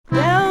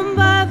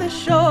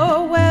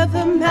shore where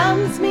the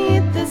mountains meet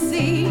the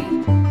sea,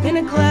 in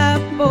a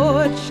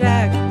clapboard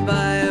shack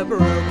by a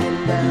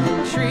broken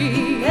down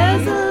tree.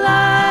 There's a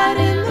light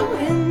in the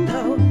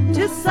window,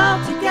 just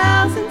salty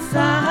gals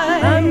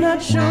inside. I'm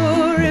not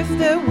sure if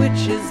they're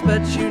witches,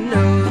 but you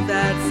know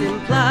that's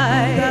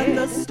implied. Got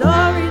the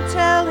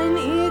storytelling,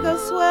 ego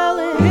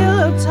swelling,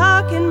 pillow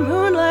talking,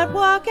 moonlight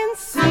walking,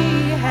 sea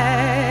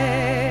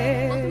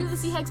hags. Welcome to the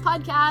Sea Hags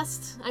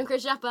Podcast. I'm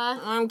Chris Jeppa.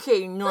 I'm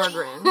Katie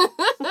Norgren.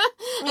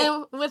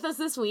 And with us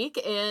this week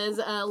is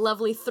a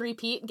lovely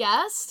three-peat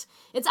guest.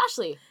 It's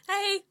Ashley.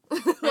 Hey.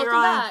 Welcome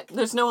Ron. back.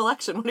 There's no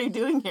election. What are you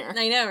doing here?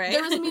 I know, right?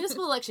 There was a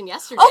municipal election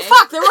yesterday. Oh,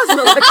 fuck! There was an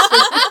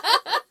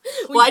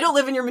election. Well, I don't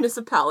live in your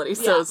municipality,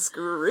 so Yeah.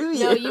 screw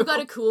you. No, you got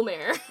a cool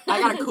mayor. I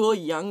got a cool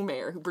young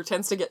mayor who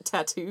pretends to get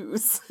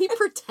tattoos. He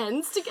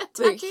pretends to get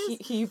Like, tattoos.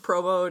 he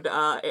promoted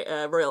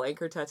a Royal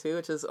Anchor Tattoo,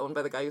 which is owned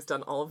by the guy who's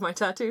done all of my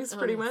tattoos,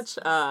 pretty much.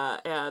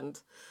 And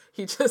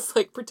he just,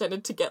 like,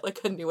 pretended to get, like,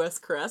 a New-S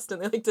crest, and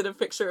they, like, did a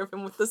picture of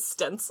him with the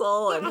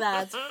stencil, and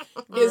That's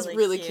is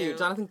really cute.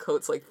 Jonathan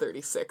Coates, like,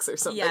 36 or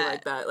something Yeah.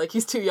 like that. Like,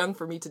 he's too young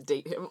for me to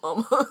date him,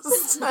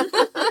 almost. Fun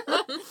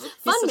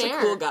He's such mayor.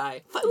 a cool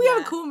guy. We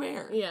have a cool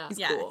mayor. Yeah. He's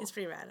Yeah, cool. he's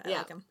pretty rad. I Yeah.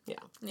 like him. Yeah.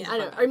 Yeah. I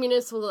don't know. Our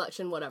municipal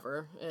election,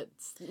 whatever.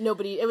 It's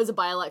nobody. It was a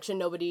by-election.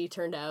 Nobody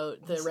turned out.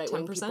 The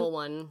right-wing 10%? people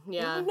won.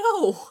 Yeah.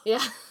 No.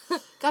 Yeah.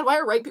 God, why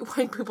are white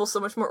people so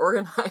much more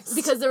organized?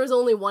 Because there was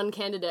only one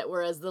candidate,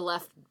 whereas the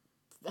left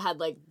had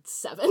like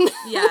 7.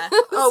 Yeah.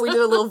 Oh, we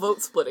did a little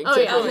vote splitting. Oh,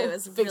 too. yeah. Oh, it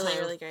was Big really, time.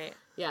 really great.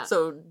 Yeah.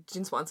 So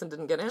Jean Swanson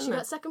didn't get in. She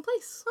got second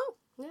place. Oh,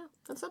 Yeah.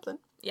 that's something.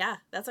 Yeah,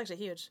 that's actually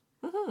huge.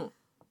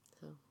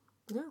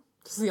 Yeah.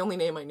 This is the only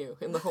name I knew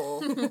in the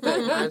whole thing.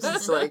 I was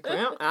just like,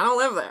 well, I don't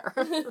live there.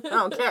 I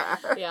don't care.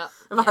 Yeah.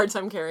 I have a hard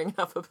time caring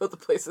enough about the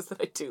places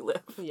that I do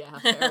live. Yeah,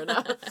 fair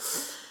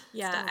enough.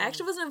 Yeah, I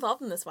actually wasn't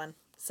involved in this one.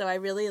 So I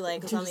really,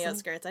 like, was on the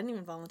outskirts. I didn't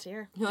even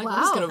volunteer. You're like, Wow. I'm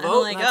just going to I'm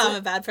vote. like, and that's I'm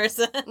a bad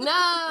person. No!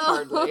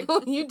 Hardly.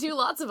 You do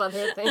lots of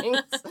other things.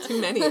 it. Too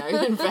many,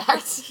 in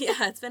fact.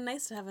 Yeah, it's been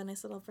nice to have a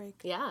nice little break.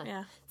 Yeah.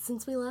 Yeah.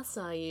 Since we last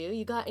saw you,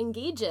 you got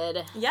engaged.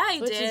 Yeah, I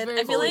Which is did. very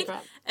I feel cool. like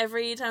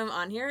every time I'm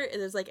on here,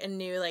 there's, like, a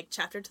new, like,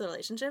 chapter to the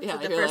relationship. Yeah,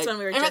 Like, the you're first like, one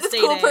we were I met just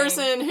this dating. cool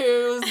person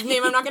whose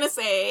name I'm not going to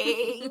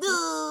say.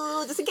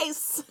 Ooh, just in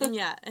case.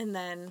 Yeah, and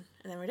then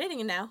we're dating,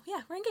 and now,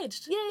 yeah, we're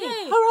engaged. Yay.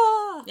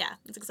 Hurrah! Yeah,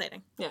 it's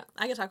exciting. Yeah.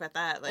 I can talk about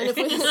that. And if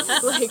we,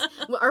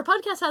 like, our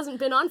podcast hasn't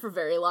been on for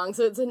very long,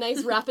 so it's a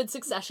nice rapid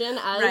succession,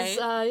 as,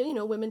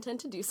 Right. women tend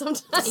to do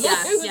sometimes.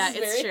 Yeah, Which yeah, is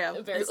it's very-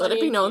 true. very Let it funny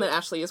be and known cute. that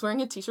Ashley is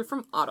wearing a t-shirt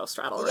from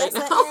Autostraddle Yes,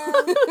 right now.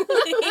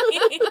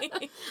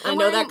 I I know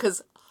wearing- that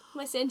because...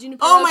 My San Junipero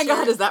Oh my shirt.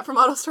 god, is that from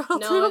Autostraddle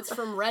No, too? it's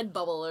from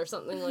Redbubble or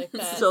something like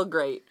that. Still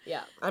great.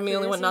 Yeah. I'm the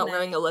only one not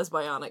Seriously, wearing a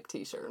lesbianic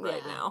t-shirt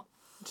right Yeah. now.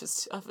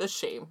 Just a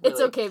shame. It's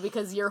really. okay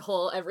because your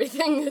whole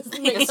everything is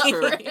made It's up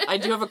true. for it. I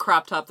do have a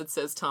crop top that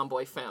says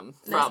Tomboy Femme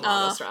from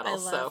Autostraddle, I love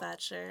so that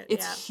shirt.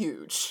 it's Yeah.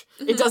 huge.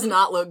 It does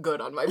not look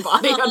good on my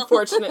body,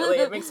 unfortunately.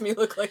 It makes me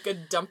look like a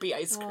dumpy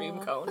ice cream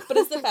cone. But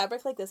is the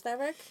fabric like this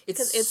fabric?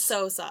 Because It's- it's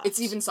so soft. It's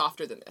even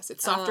softer than this.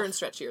 It's softer and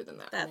stretchier than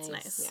that. That's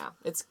Nice. nice. Yeah,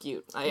 it's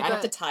cute. I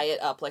have to tie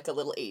it up like a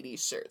little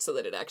 80s shirt so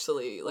that it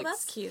actually like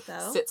that's cute,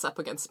 though. sits up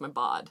against my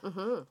bod.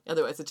 Mm-hmm.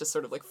 Otherwise, it just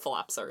sort of like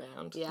flops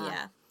around. Yeah.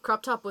 Yeah.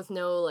 Crop top with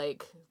no,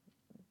 like,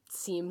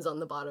 seams on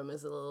the bottom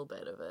is a little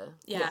bit of a...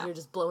 Yeah. You're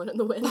just blowing in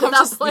the wind at I'm that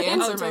just the point.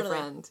 answer, Oh, my totally.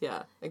 friend.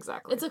 Yeah,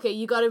 exactly. It's okay.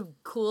 You got a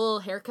cool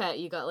haircut.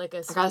 You got, like,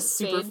 a I got a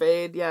super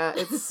fade. Yeah,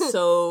 it's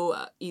so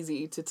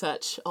easy to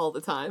touch all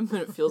the time,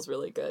 and it feels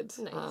really good.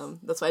 Nice.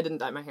 That's why I didn't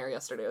dye my hair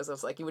yesterday. I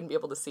was like, you wouldn't be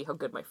able to see how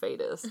good my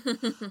fade is.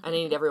 I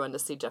need everyone to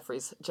see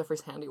Jeffrey's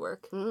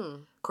handiwork.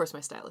 Of course,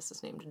 my stylist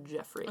is named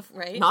Jeffrey,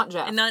 Right? Not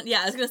Jeff. And not,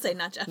 yeah, I was going to say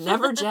not Jeff.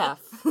 Never Jeff.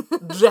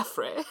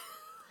 Jeffrey.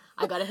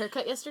 I got a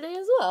haircut yesterday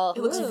as well.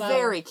 It looks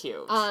very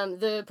cute.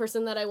 The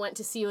person that I went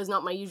to see was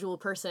not my usual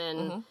person,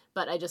 Mm-hmm.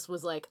 but I just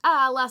was like,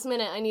 last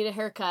minute, I need a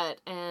haircut,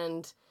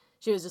 and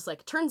she was just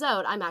like, turns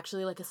out I'm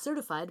actually like a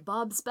certified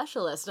bob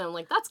specialist, and I'm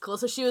like, that's cool.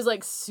 So she was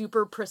like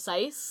super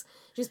precise.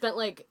 She spent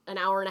like an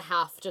hour and a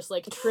half just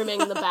like trimming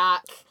the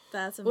back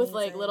That's amazing. with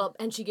like little,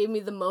 and she gave me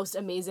the most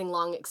amazing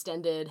long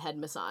extended head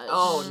massage.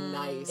 Oh,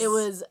 nice. It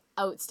was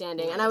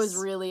outstanding. And I was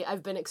Nice.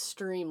 I've been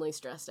extremely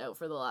stressed out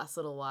for the last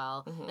little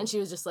while. Mm-hmm. And she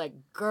was just like,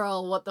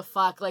 girl, what the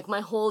fuck? Like, my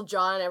whole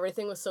jaw and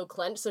everything was so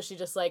clenched. So she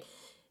just like,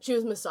 she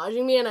was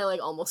massaging me and I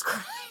like almost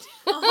cried.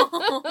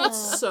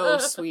 That's so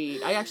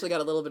sweet. I actually got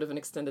a little bit of an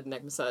extended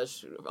neck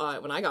massage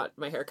when I got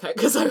my hair cut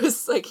because I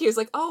was like, he was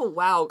like, "Oh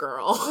wow,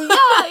 girl."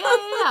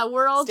 Yeah.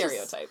 We're all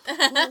Stereotype.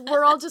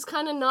 we're all just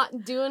kind of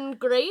not doing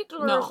great.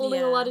 We're No.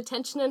 holding a Yeah. lot of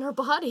tension in her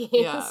bodies.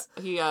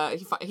 Yeah,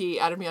 he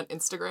added me on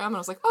Instagram, and I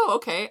was like, "Oh,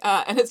 okay."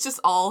 And it's just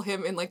all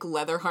him in like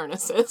leather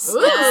harnesses. So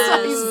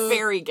he's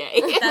very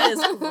gay, That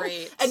is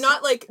great. and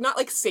not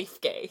like safe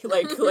gay,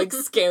 like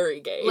scary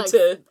gay, Like,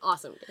 to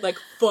awesome. like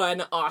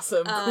fun,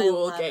 awesome, I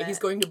cool love gay. it. He's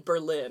going to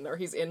Berlin, or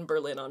he's in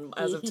Berlin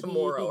as of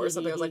tomorrow or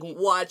something. I was like,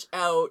 watch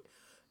out.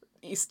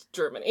 East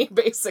Germany,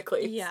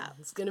 basically. Yeah.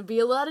 It's gonna be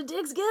a lot of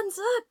dicks getting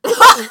sucked.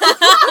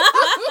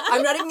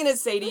 I'm not even gonna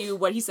say to you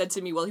what he said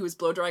to me while he was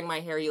blow drying my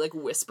hair. He like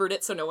whispered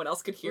it so no one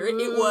else could hear it.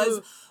 It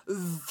was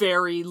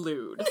very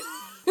lewd.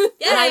 And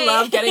I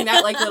love getting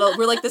that like little,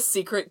 we're like the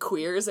secret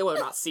queers. Well,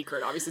 not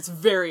secret, obviously, it's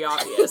very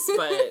obvious,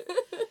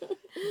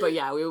 but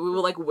yeah, we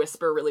will like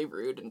whisper really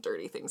rude and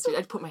dirty things.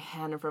 I'd put my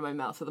hand in front of my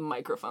mouth so the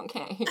microphone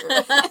can't hear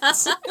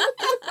it.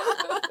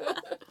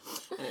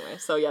 Anyway,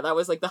 so yeah, that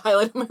was like the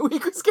highlight of my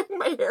week was getting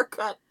my hair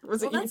cut.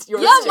 Was it yours Yeah,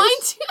 too? mine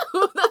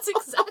too. That's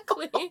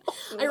exactly.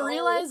 I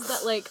realized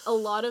that like a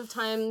lot of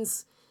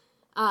times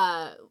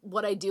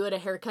what I do at a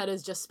haircut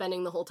is just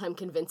spending the whole time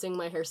convincing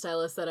my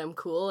hairstylist that I'm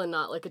cool and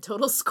not like a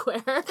total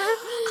square.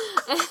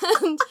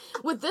 And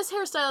with this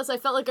hairstylist, I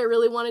felt like I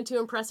really wanted to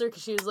impress her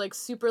because she was like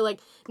super like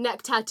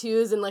neck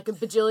tattoos and like a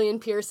bajillion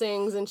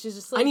piercings, and she's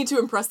just like, I need to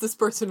impress this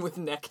person with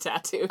neck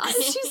tattoos.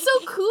 she's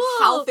so cool.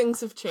 How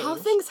things have changed. How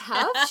things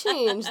have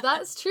changed.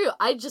 That's true.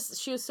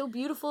 She was so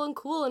beautiful and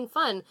cool and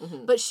fun,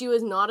 but she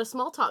was not a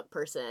small talk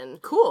person.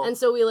 Cool. And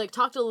so we like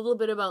talked a little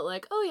bit about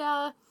like, oh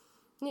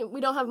yeah,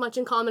 we don't have much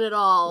in common at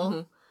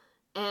all.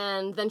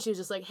 And then she was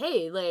just like,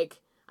 hey, like,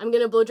 I'm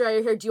gonna blow dry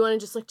your hair. Do you want to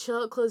just like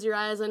chill out, close your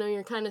eyes? I know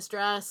you're kind of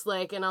stressed,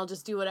 like, and I'll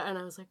just do whatever. And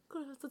I was like,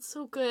 oh, that's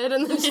so good.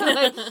 And then she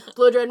like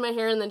blow dried my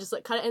hair and then just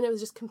like cut it, and it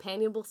was just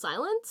companionable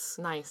silence.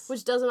 Nice.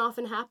 Which doesn't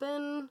often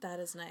happen. That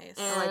is nice.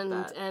 And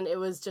like that. and it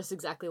was just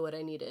exactly what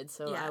I needed.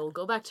 So Yeah. I will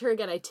go back to her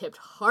again. I tipped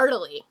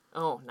heartily.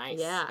 Oh, nice.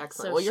 Yeah,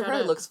 Excellent. so Well, your shout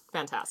hair out. looks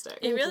fantastic.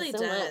 It really you so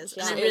does. much.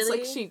 Yeah. And I It's really,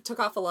 like she took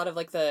off a lot of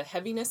like the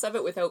heaviness of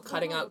it without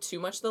cutting out too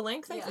much of the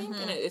length, I think.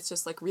 And it's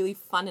just like really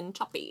fun and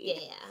choppy.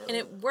 Yeah. and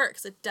it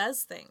works. It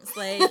does things.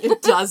 Like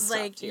It does stuff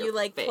like to your you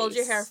like pulled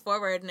your face. hair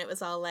forward and it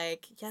was all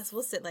like, yes,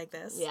 we'll sit like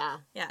this. Yeah.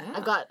 Yeah.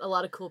 I've got a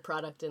lot of cool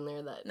product in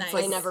there that Nice.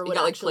 I never would You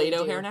got like actually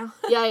Play-Doh do. hair now?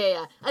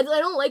 Yeah. I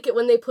don't like it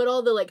when they put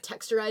all the like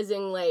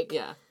texturizing like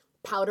Yeah.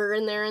 powder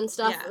in there and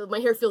stuff. Yeah. My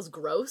hair feels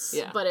gross,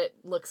 Yeah. but it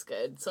looks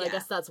good. So I Yeah.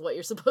 guess that's what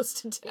you're supposed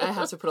to do. I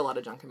have to put a lot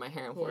of junk in my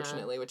hair,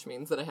 unfortunately, which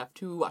means that I have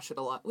to wash it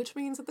a lot, which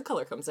means that the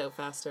color comes out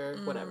faster,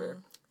 whatever.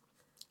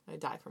 I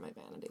die for my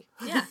vanity.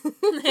 Yeah.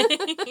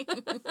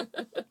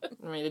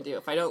 I'm ready to do.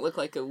 If I don't look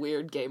like a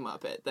weird gay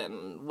Muppet,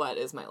 then what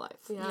is my life?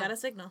 Yeah. You got a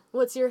signal.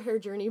 What's your hair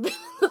journey been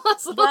the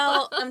last little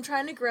Well, while? I'm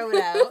trying to grow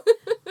it out,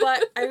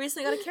 but I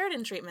recently got a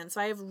keratin treatment,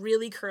 so I have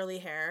really curly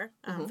hair.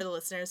 For the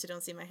listeners who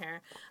don't see my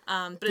hair,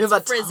 but You it's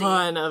have a frizzy.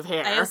 ton of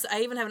hair.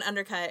 I even have an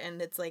undercut,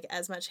 and it's like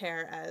as much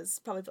hair as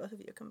probably both of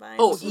you combined.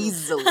 Oh,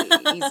 easily.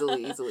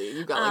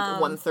 You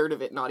got like 1/3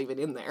 of it not even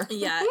in there.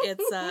 Yeah,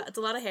 it's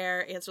a lot of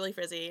hair. It's really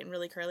frizzy and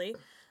really curly.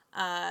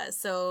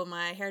 So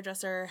my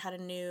hairdresser had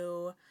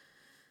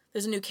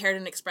there's a new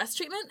Keratin Express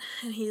treatment,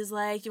 and he's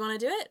like, "You want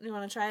to do it? You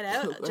want to try it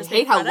out?" I Just hate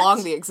make how product."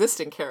 long the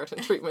existing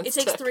keratin treatments It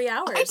takes took. 3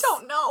 hours. I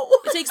don't know.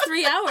 It takes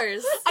 3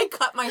 hours. I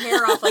cut my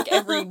hair off like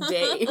every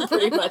day,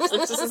 pretty much. There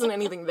just isn't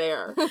anything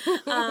there.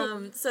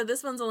 So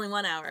this one's only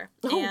 1 hour,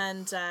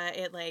 and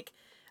it like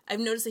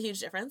I've noticed a huge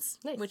difference,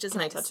 Nice. which is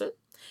Can nice. I touch it?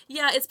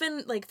 Yeah, it's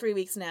been like 3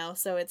 weeks now,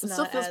 so it's It not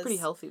still feels as pretty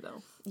healthy,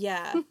 though.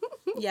 Yeah,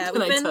 yeah.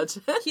 Can I touch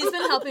it? He's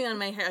been helping on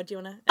my hair. Do you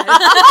wanna?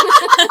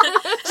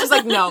 She's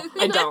like, no,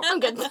 I don't. I'm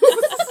good.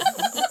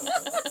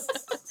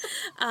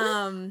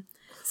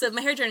 So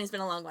my hair journey's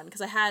been a long one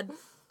because I had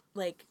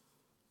like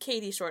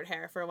Katie short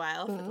hair for a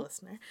while for the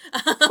listener,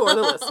 For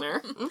the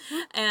listener.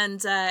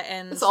 and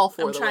It's all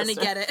for I'm the trying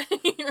listener. to get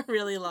it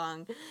really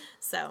long.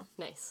 So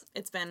Nice.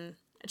 it's been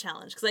a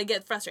challenge because I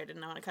get frustrated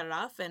and I want to cut it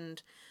off.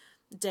 And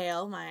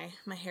Dale, my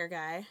hair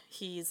guy,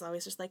 he's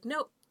always just like,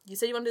 nope, you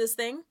said you want to do this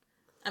thing.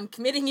 I'm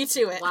committing you to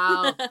it.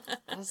 Wow.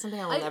 That's something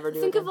I will I never do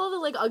think again. of all the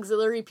like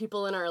auxiliary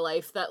people in our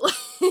life that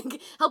like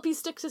help you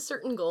stick to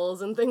certain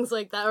goals and things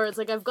like that. Or it's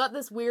like I've got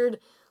this weird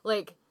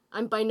like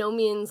I'm by no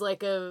means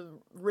like a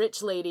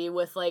rich lady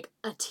with like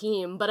a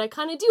team, but I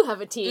kind of do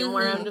have a team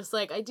where I'm just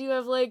like I do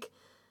have like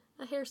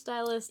a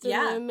hairstylist and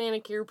Yeah. a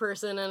manicure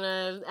person and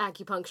a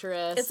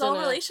acupuncturist. It's all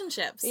and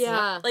relationships.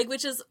 Yeah. Like,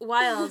 which is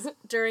wild.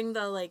 During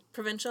the, like,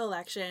 provincial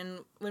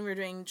election, when we were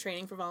doing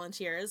training for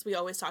volunteers, we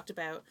always talked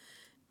about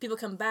people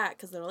come back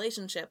because of the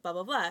relationship, blah,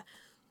 blah, blah.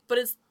 But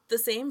it's the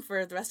same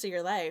for the rest of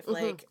your life.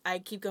 Like, I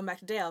keep going back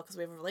to Dale because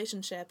we have a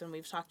relationship and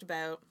we've talked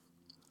about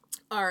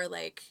our,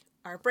 like,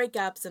 our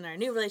breakups and our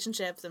new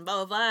relationships and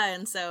blah, blah, blah.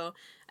 And so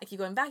I keep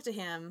going back to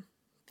him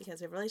because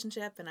we have a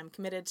relationship and I'm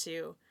committed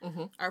to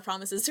our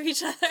promises to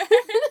each other.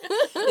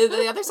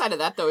 The other side of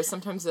that, though, is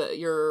sometimes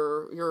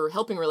your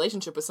helping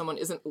relationship with someone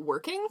isn't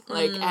working,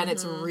 like, and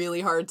it's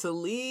really hard to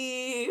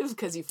leave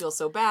because you feel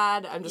so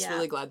bad. I'm just Yeah.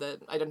 really glad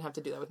that I didn't have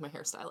to do that with my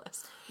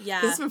hairstylist. Yeah.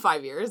 'Cause it's been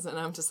 5 years, and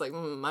I'm just like,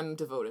 I'm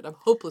devoted. I'm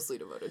hopelessly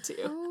devoted to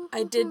you.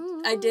 I did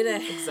a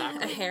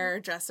Exactly.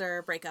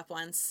 hairdresser breakup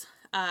once.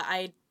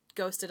 I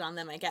ghosted on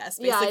them, I guess,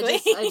 Yeah,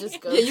 basically. I just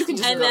go. Yeah, you can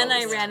just and go. then I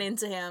Yeah. ran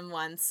into him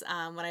once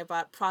when I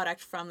bought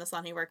product from the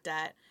salon he worked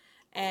at.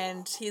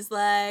 And he's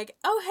like,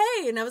 "Oh,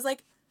 hey." And I was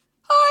like,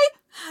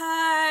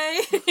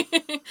 Hi.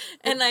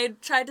 And I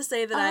tried to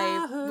say that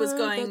I was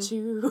going... That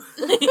you...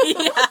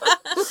 Yeah.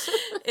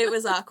 It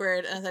was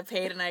awkward as I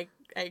paid and I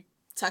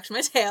tucked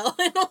my tail,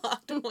 and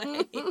walked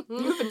away. You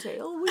have a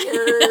tail?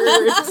 Weird.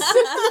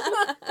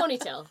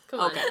 Ponytail. Come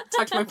on. Okay,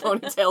 tucked my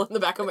ponytail in the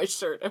back of my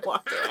shirt and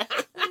walked away.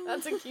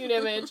 That's a cute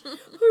image.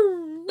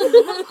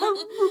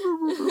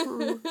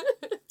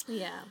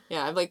 Yeah.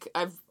 Yeah,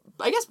 I've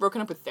I guess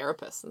broken up with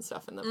therapists and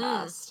stuff in the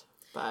past,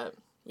 but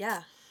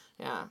Yeah.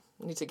 yeah,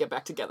 I need to get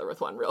back together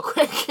with one real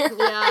quick here.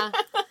 Yeah.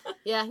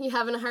 Yeah, you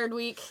having a hard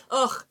week?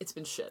 Ugh, it's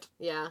been shit.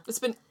 Yeah. It's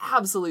been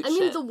absolute I shit.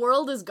 mean, the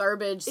world is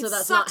garbage, so it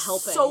that's not sucks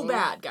helping. so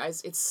bad,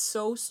 guys. It's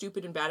so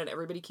stupid and bad, and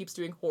everybody keeps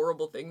doing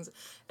horrible things.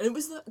 And it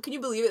was can you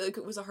believe it? Like,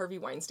 it was a Harvey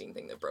Weinstein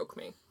thing that broke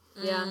me.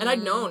 Yeah. And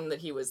I'd known that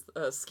he was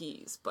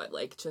skis, but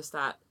like just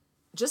that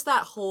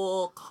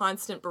whole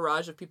constant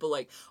barrage of people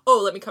like,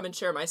 oh, let me come and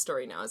share my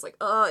story now. It's like,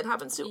 oh, it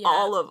happens to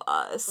all of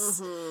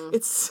us. Mm-hmm.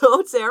 It's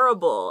so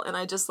terrible. And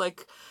I was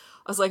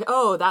like,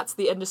 oh, that's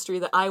the industry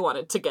that I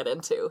wanted to get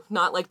into.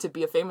 Not like to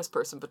be a famous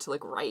person, but to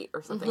like write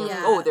or something. Mm-hmm. Like,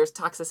 Yeah. oh, there's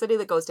toxicity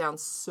that goes down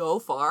so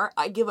far.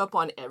 I give up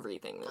on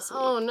everything this week.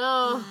 Oh,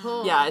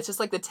 no. Yeah, it's just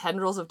like the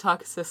tendrils of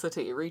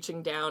toxicity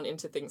reaching down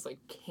into things like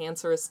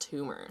cancerous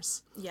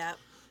tumors. Yeah.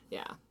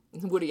 Yeah.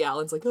 Woody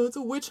Allen's like, oh, it's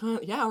a witch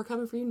hunt. Yeah, we're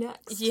coming for you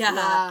next. Yeah.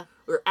 Yeah.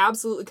 We're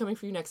absolutely coming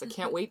for you next. I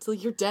can't wait till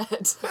you're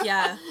dead.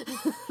 Yeah.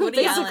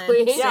 Woody Allen.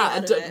 Basically. stay Yeah,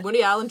 out of it.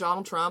 Woody Allen,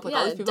 Donald Trump, like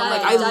all Yeah, these people. die-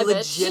 I'm like, die, I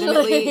bitch.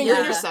 legitimately, you're in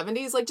your Yeah.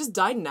 70s, like, just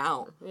die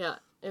now. Yeah.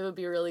 It would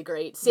be really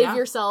great. Save Yeah.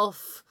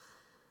 yourself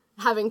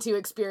having to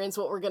experience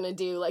what we're going to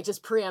do, like,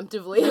 just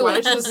preemptively. Yeah, why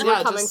don't you Like, just- we're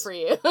yeah, coming just- for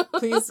you.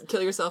 Please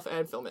kill yourself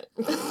and film it.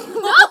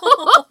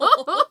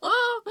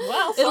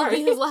 Well, It'll sorry.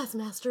 be his last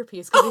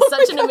masterpiece because he's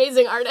such an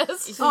amazing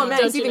artist. Oh man,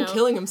 Don't he's you even know?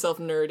 killing himself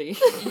nerdy.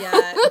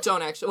 Yeah.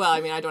 Don't actually. Well,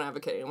 I mean, I don't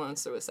advocate anyone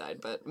suicide,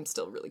 but I'm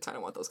still really kind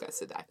of want those guys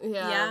to die.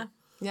 Yeah.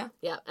 Yeah.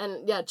 Yeah,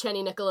 and yeah,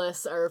 Chenny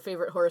Nicholas, our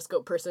favorite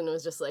horoscope person,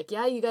 was just like,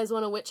 yeah, you guys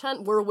want a witch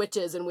hunt? We're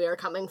witches and we are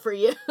coming for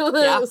you.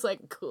 Yeah. I was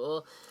like,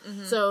 cool.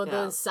 So Yeah.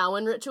 the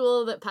Samhain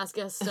ritual that past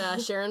guest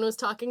Sharon was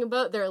talking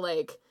about, they're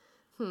like,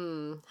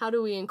 how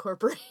do we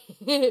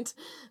incorporate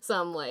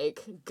some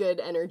like good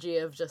energy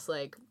of just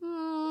like,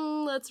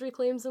 let's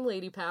reclaim some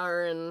lady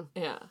power and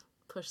Yeah.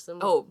 push some.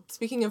 Oh,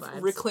 speaking of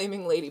Vibes.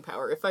 reclaiming lady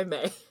power, if I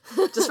may,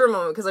 just for a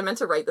moment, because I meant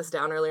to write this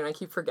down earlier and I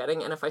keep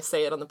forgetting, and if I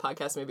say it on the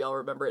podcast, maybe I'll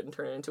remember it and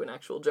turn it into an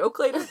actual joke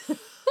later.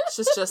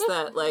 It's just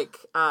that, like,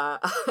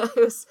 it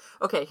was,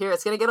 okay, here,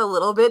 it's going to get a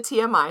little bit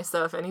TMI,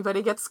 so if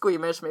anybody gets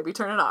squeamish, maybe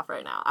turn it off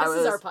right now. This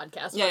is our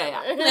podcast. Yeah.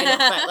 whatever. I know,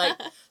 but,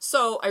 like,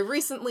 so I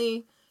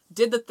recently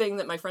did the thing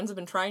that my friends have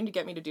been trying to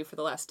get me to do for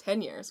the last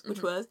 10 years,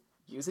 which was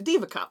use a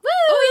Diva Cup.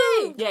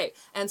 Oh, yay! Yay.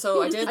 And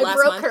so I did I last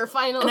broke month. her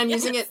finally. And I'm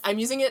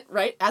using it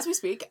right as we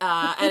speak,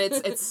 and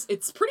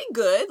it's pretty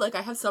good. Like,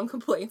 I have some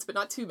complaints, but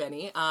not too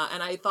many.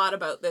 And I thought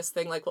about this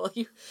thing, like, well,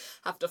 you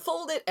have to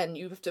fold it, and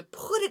you have to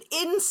put it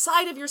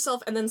inside of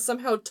yourself, and then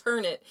somehow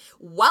turn it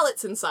while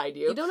it's inside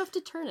you. You don't have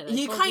to turn it. I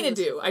You told kind of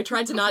this do. I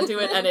tried to not do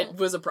it, and it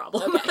was a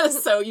problem. Okay.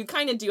 So you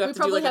kind of do have We to do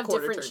probably like a have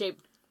quarter different turn.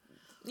 shaped.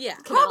 Yeah.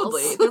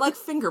 Probably. They're like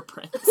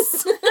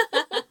fingerprints.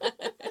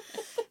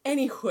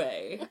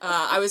 Anyway,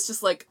 I was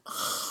just like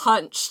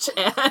hunched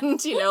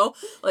and,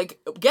 like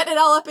getting it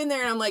all up in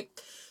there, and I'm like,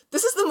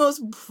 this is the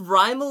most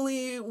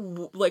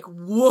primally like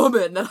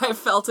woman that I've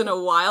felt in a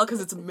while,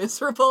 because it's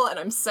miserable and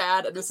I'm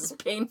sad and this is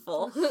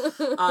painful.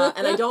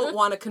 And I don't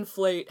want to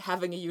conflate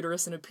having a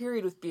uterus and a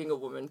period with being a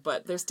woman,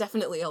 but there's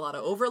definitely a lot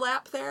of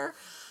overlap there.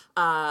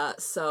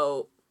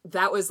 So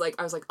that was like,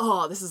 I was like,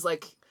 oh, this is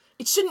like,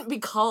 it shouldn't be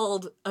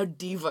called a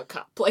Diva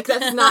Cup. Like,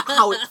 that's not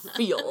how it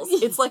feels.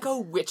 It's like a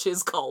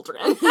witch's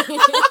cauldron.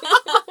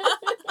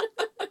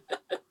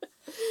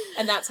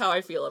 And that's how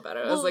I feel about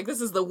it. I was like,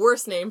 this is the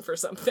worst name for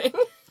something.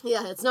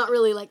 Yeah, it's not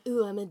really like,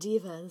 ooh, I'm a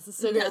diva. This is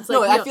so good. It's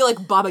No, like, I feel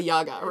like Baba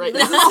Yaga right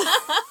now.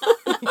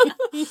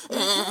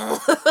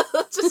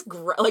 Just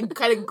like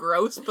kind of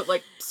gross, but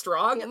like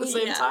strong at the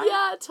same time.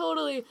 Yeah,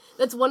 totally.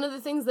 That's one of the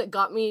things that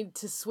got me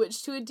to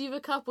switch to a Diva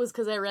Cup was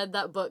because I read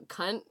that book,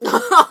 Cunt.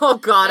 Oh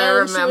God, I And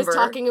remember. she was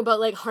talking about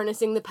like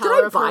harnessing the power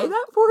Did I of buy her.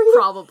 that for you?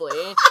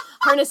 Probably.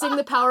 Harnessing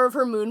the power of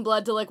her moon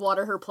blood to like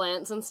water her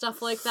plants and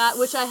stuff like that,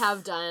 which I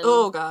have done.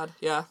 Oh God,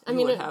 yeah. I you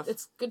mean, would have.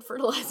 it's good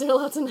fertilizer,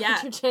 lots of Yeah.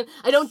 nitrogen.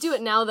 I don't do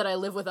it now that I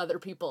live with other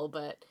people,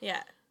 but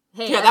Yeah.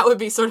 hey. Yeah, that would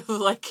be sort of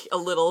like a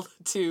little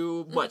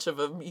too much of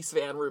a Mies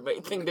Van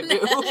roommate thing to do.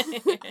 Chris,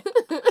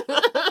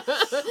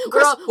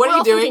 what we're are you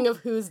all doing? thinking of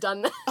who's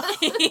done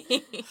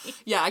that.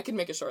 Yeah, I can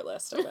make a short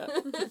list, I bet.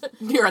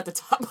 You're at the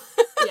top.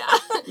 Yeah.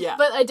 Yeah.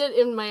 But I did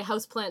in my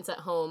house plants at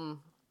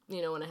home,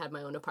 when I had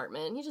my own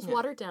apartment. You just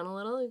water it down a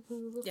little,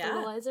 Yeah.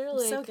 fertilizer.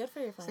 It's Like, so good for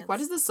your plants. Why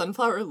does the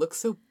sunflower look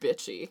so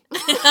bitchy?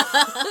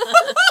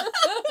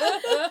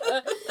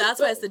 That's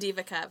why it's the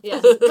Diva Cup. Yeah,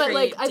 but Create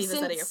like divas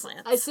out of your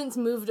plants. I've since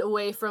moved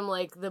away from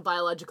like the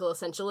biological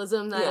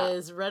essentialism that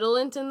is Yeah.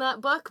 redolent in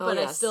that book, Oh, but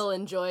I yes. still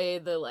enjoy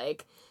the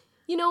like,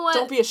 you know what?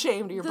 Don't be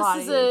ashamed of your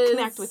body.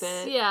 Connect with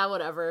it. Yeah,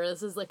 whatever.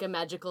 This is like a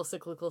magical,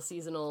 cyclical,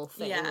 seasonal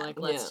thing. Yeah. Like,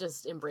 let's Yeah.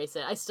 just embrace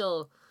it. I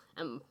still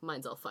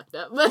mine's all fucked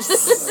up, but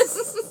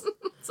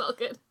it's all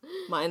good.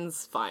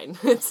 Mine's fine.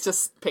 It's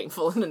just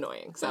painful and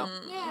annoying. So,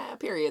 yeah,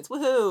 periods.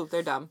 Woohoo.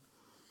 They're dumb.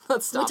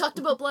 Let's stop. We talked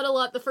about blood a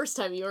lot the first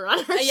time you were on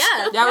our Yeah.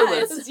 show. Yeah, we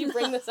did. Since you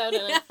bring this out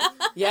in it.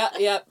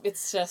 Yeah.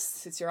 It's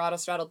your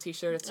Autostraddle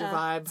t-shirt. It's your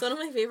vibe. It's one of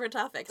my favorite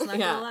topics, not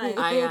Yeah, gonna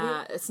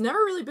lie. it's never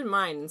really been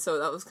mine, and so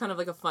that was kind of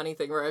like a funny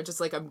thing where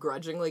I'm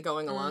grudgingly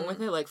going along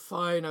with it, like,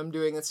 fine, I'm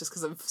doing this just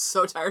because I'm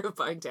so tired of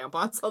buying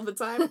tampons all the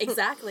time.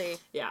 Exactly.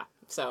 Yeah,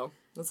 so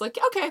it's like,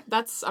 okay,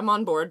 I'm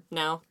on board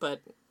now,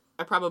 but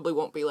I probably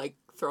won't be, like,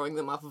 throwing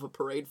them off of a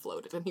parade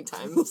float at any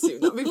time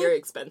soon. That'd be very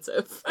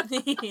expensive.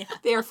 Yeah.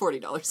 They are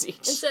 $40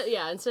 each.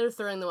 Instead of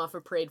throwing them off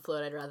a parade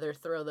float, I'd rather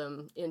throw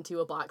them into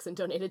a box and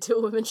donate it to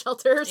a women's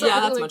shelter or something Yeah,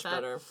 that's like much that.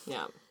 better.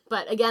 Yeah.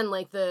 But again,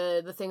 like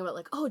the thing about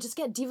like, oh, just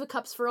get Diva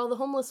cups for all the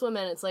homeless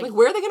women. It's like, Like,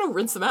 where are they gonna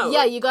rinse them out?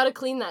 yeah, you gotta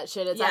clean that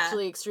shit. It's Yeah.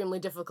 actually extremely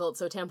difficult,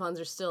 so tampons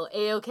are still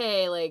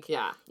A-okay. Like,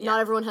 Yeah. not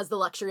everyone has the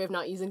luxury of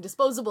not using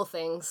disposable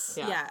things.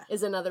 Yeah. Yeah.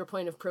 Is another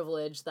point of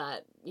privilege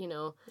that, you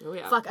know, Oh,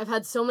 yeah. fuck, I've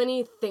had so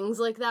many things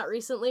like that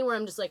recently where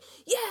I'm just like,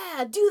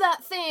 yeah, do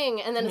that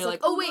thing. And then it's you're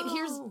like, like, oh, oh, wait, no.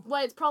 here's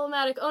why it's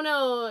problematic. Oh,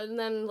 no. And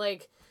then,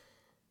 like,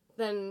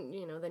 then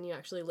you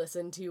actually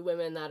listen to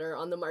women that are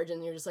on the margin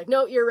and you're just like,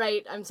 no, you're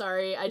right. I'm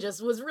sorry. I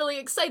just was really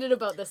excited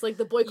about this. Like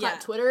the boycott Yeah.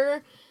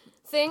 Twitter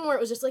thing where it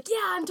was just like, yeah,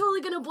 I'm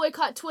totally going to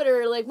boycott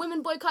Twitter. Like,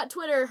 women boycott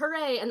Twitter.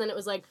 Hooray. And then it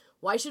was like,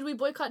 why should we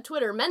boycott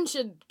Twitter? Men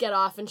should get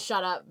off and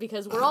shut up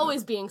because we're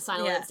always being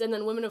silenced. Yeah. And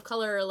then women of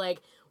color are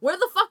like, where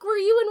the fuck were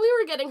you when we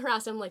were getting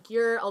harassed? I'm like,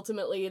 you're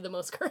ultimately the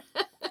most correct.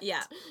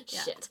 Yeah.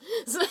 Yeah. Shit.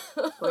 So,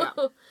 yeah.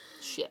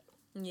 Shit.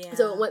 Yeah.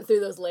 so it went through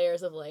those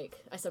layers of like,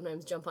 I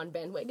sometimes jump on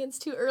bandwagons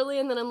too early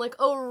and then I'm like,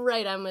 oh,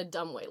 right, I'm a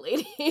dumb white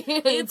lady.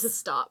 I need to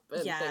stop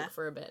and yeah. think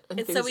for a bit.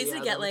 It's so easy to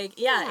get Enthusiasm. like,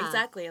 Yeah.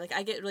 exactly. Like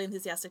I get really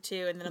enthusiastic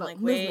too, and then I'm About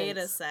like, wait a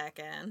movements.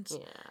 second.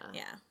 Yeah.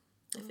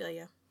 Yeah. I feel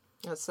you.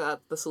 That's the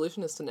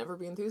solution is to never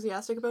be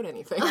enthusiastic about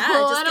anything. Yeah,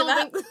 Oh, just I give don't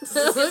up. think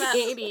Just give up.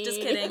 Katie. Just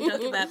kidding.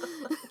 Don't give up.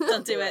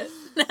 Don't do it.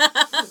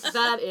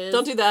 That is.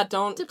 Don't do that.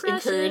 Don't Depression.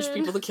 encourage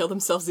people to kill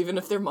themselves even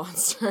if they're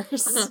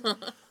monsters.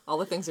 All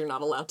the things you're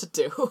not allowed to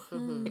do.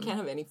 I can't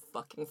have any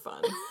fucking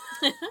fun.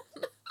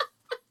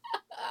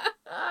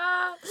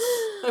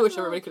 I wish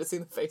everybody could have seen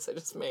the face I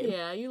just made.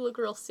 Yeah, you look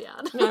real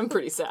sad. I'm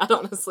pretty sad,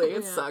 honestly.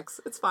 It Yeah. sucks.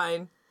 It's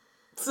fine.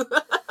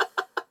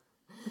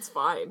 It's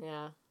fine.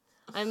 Yeah.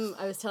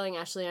 I was telling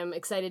Ashley I'm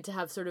excited to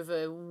have sort of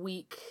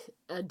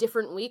a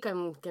different week.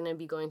 I'm going to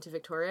be going to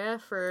Victoria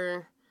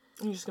for,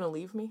 You're just gonna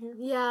leave me here?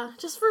 yeah,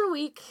 just for a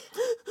week.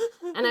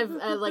 And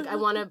I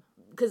want to,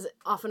 because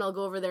often I'll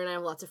go over there and I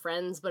have lots of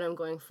friends, but I'm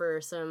going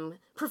for some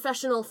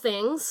professional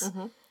things.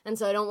 And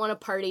so I don't want to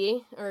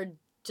party or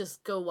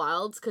just go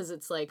wild because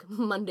it's like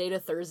Monday to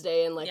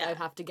Thursday and like Yeah. I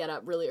have to get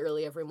up really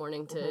early every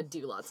morning to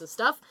do lots of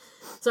stuff.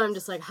 So I'm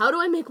just like, how do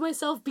I make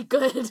myself be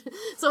good?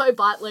 So I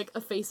bought like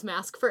a face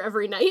mask for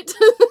every night.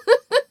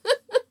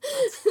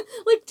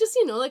 Like just,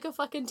 like a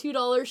fucking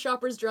 $2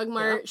 Shoppers Drug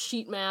Mart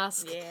sheet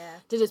mask. Yeah.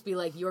 To just be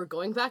like, you're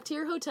going back to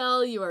your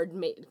hotel, you are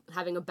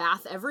having a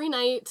bath every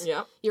night.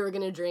 Yep. You are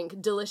going to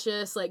drink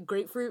delicious, like,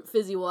 grapefruit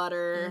fizzy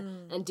water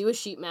and do a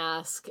sheet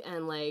mask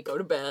and, like... Go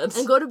to bed.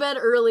 And go to bed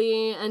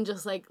early and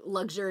just, like,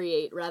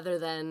 luxuriate rather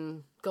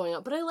than going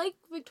out. But I like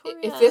Victoria.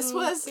 If this and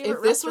was favorite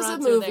a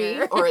restaurants are movie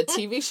there. or a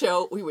TV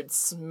show, we would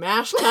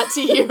smash cut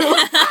to you.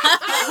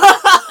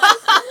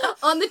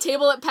 On the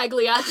table at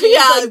Pagliacci's.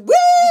 Yeah, like,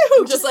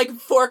 woo! Just like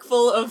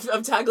forkful of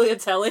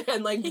tagliatelle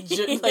and like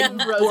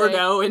Rosé.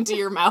 Bordeaux into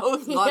your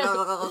mouth.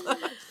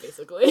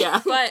 basically.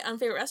 Yeah. But on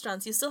favorite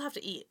restaurants, you still have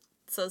to eat.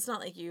 So it's not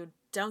like you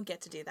don't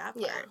get to do that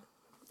part.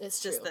 Yeah. It's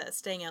just the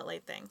staying out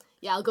late thing.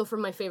 Yeah, I'll go for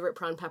my favorite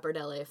prawn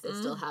pappardelle if they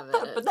still have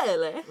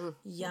it.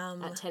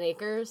 Yum. At 10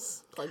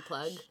 Acres,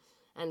 plug,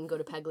 and go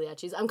to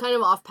Pagliacci's. I'm kind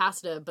of off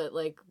pasta, but,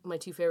 like, my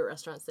two favorite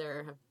restaurants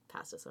there have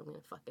pasta, so I'm gonna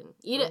fucking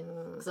eat it,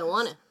 because I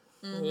want it.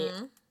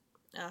 Mm-hmm.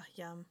 Oh,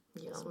 yum.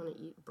 I just want to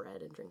eat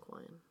bread and drink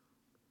wine.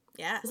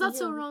 Yeah. Is that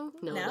so wrong?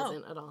 No, No. it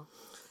isn't at all.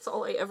 That's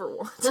all I ever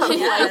want.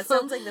 Yeah, it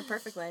sounds like the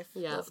perfect life.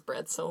 Yeah. Love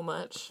bread so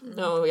much.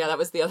 No, yeah, that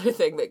was the other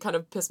thing that kind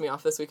of pissed me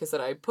off this week is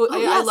that I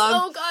Yes,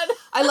 love oh, God.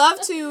 I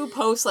love to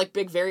post like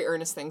big, very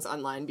earnest things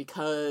online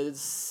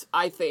because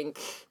I think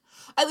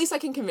at least I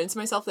can convince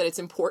myself that it's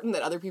important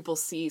that other people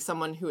see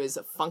someone who is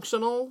a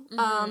functional,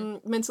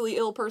 mentally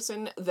ill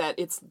person, that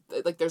it's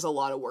like there's a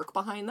lot of work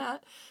behind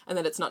that, and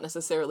that it's not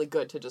necessarily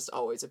good to just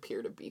always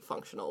appear to be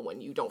functional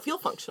when you don't feel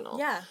functional.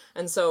 Yeah.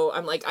 And so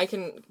I'm like, I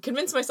can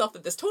convince myself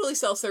that this totally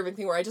self-serving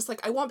thing where I just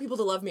like, I want people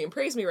to love me and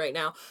praise me right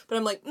now, but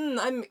I'm like,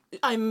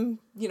 I'm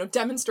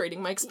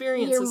demonstrating my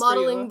experiences You're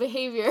modeling for you.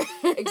 behavior.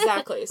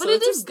 Exactly. But So it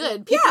it's is just-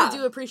 good. People yeah.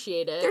 do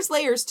appreciate it. There's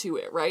layers to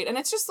it, right? And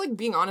it's just like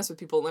being honest with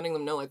people and letting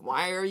them know, like,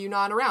 why are you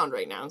not around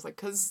right now? It's like,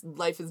 because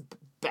life is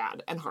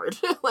bad and hard.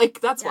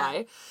 Like, that's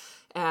why.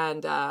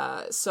 And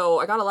so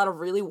I got a lot of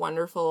really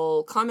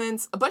wonderful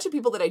comments. A bunch of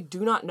people that I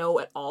do not know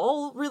at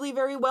all really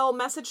very well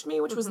messaged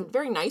me, which was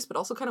very nice, but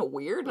also kind of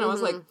weird. And I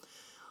was like,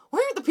 why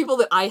aren't the people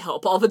that I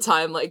help all the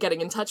time, like, getting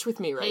in touch with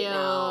me right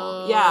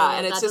now? Yeah,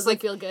 and it's that just like,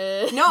 feel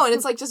good. no, and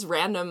it's like just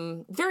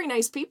random, very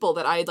nice people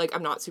that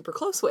I'm not super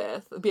close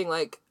with, being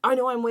like, I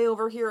know I'm way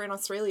over here in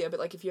Australia, but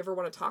like, if you ever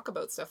want to talk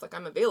about stuff, like,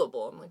 I'm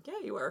available. I'm like, yeah,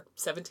 you are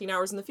 17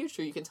 hours in the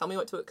future. You can tell me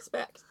what to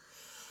expect.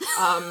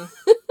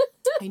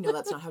 I know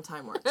that's not how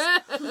time works.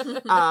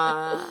 But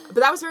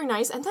that was very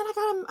nice. And then I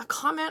got a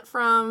comment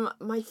from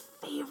my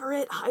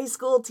favorite high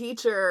school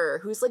teacher,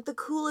 who's like the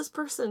coolest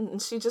person.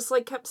 And she just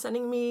like kept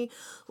sending me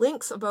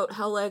links about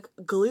how like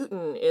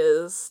gluten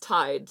is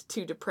tied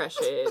to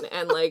depression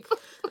and like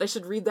I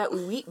should read that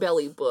Wheat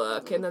Belly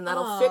book and then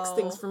that'll fix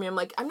things for me. I'm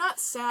like, I'm not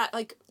sad.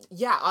 Like,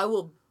 yeah,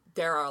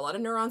 there are a lot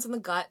of neurons in the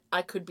gut.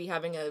 I could be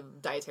having a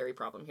dietary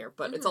problem here,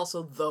 but it's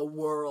also the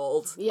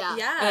world. Yeah.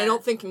 Yeah. And I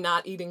don't think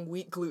not eating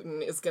wheat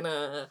gluten is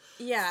gonna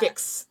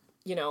fix,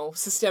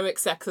 systemic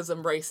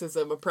sexism,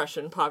 racism,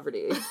 oppression,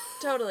 poverty.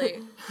 Totally.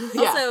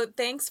 Yeah. Also,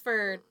 thanks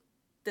for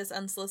this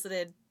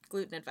unsolicited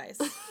gluten advice.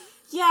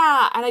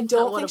 Yeah, and I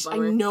don't what a think I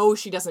bummer. know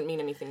she doesn't mean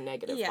anything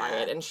negative by Yeah.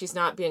 it, and she's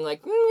not being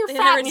like, you're They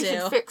fat never and you do.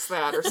 should fix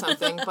that or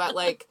something, but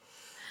like,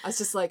 I was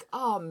just like,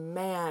 oh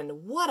man,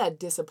 what a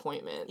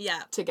disappointment.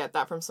 Yeah. To get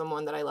that from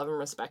someone that I love and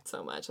respect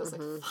so much. I was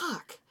like,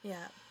 fuck.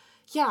 Yeah.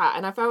 Yeah,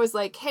 and if I was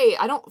like, hey,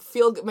 I don't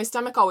feel good, my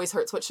stomach always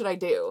hurts, what should I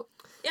do?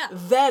 Yeah.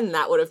 Then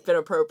that would have been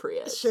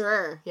appropriate.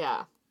 Sure.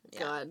 Yeah.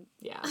 God.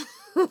 Yeah.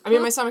 I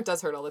mean, my stomach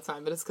does hurt all the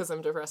time, but it's because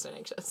I'm depressed and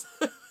anxious.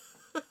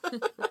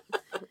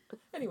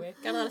 Anyway.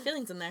 Got a lot of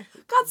feelings in there.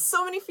 Got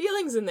so many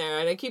feelings in there,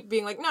 and I keep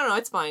being like, no,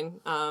 it's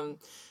fine.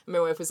 My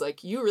wife was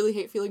like, you really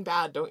hate feeling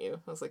bad, don't you?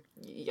 I was like,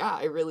 yeah,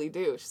 I really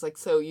do. She's like,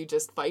 so you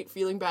just fight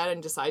feeling bad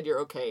and decide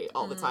you're okay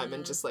all the time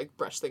and just like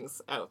brush things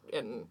out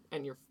and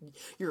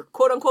you're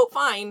quote unquote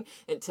fine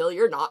until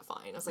you're not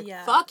fine. I was like,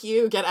 fuck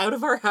you, get out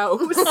of our house.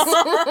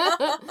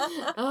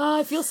 Oh,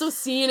 I feel so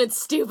seen. It's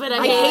stupid. I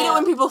hate it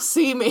when people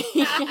see me.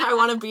 I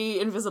want to be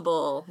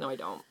invisible. No, I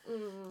don't.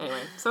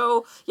 Anyway,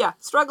 so yeah,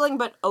 struggling,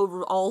 but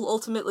overall,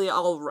 ultimately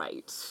all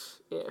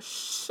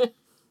right-ish.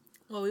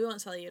 Well, we won't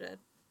tell you to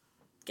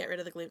get rid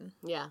of the gluten.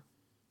 Yeah.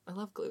 I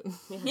love gluten.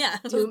 Yeah.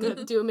 Do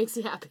what makes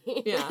you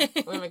happy. Yeah,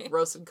 I'm gonna make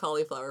roasted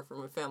cauliflower for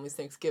my family's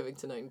Thanksgiving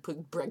tonight and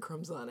put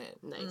breadcrumbs on it.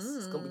 Nice.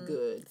 It's gonna be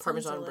good.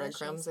 Parmesan and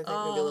breadcrumbs, I think.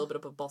 Maybe a little bit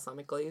of a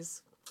balsamic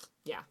glaze.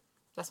 Yeah,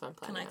 that's what I'm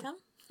Can planning I come?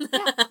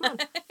 Yeah, come on.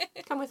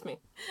 Come with me.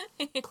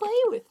 Play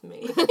with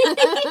me.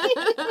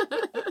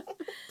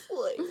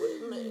 Play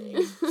with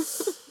me.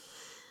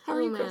 How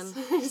are you, Chris?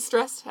 man. Are you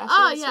stressed?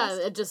 Oh, yeah.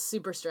 It just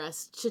super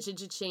stressed.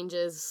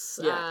 Changes.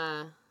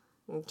 Yeah.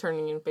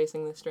 Turning and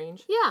facing the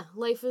strange. Yeah.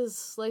 Life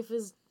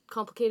is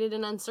complicated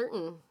and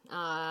uncertain.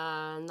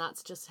 And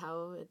that's just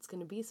how it's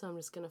going to be. So I'm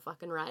just going to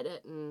fucking ride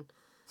it and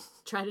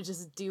try to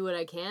just do what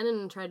I can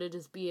and try to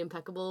just be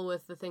impeccable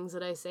with the things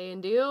that I say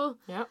and do.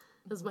 Yep.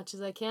 As much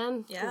as I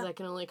can. Yeah. Because I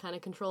can only kind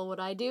of control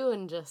what I do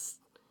and just...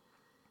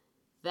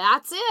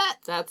 That's it.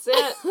 That's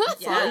it.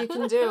 That's all you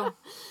can do.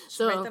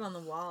 So Write that on the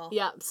wall.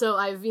 yeah, so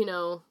I've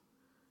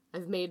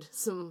made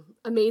some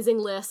amazing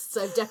lists.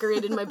 I've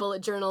decorated my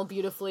bullet journal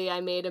beautifully.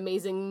 I made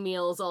amazing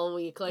meals all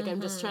week. Like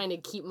I'm just trying to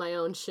keep my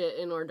own shit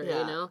in order,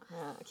 Yeah. you know?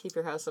 Yeah. Keep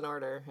your house in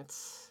order.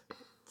 It's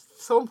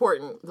so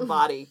important, the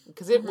body,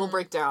 because it will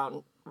break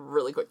down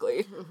really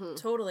quickly.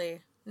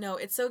 Totally. No,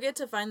 it's so good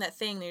to find that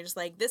thing that you're just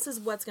like, this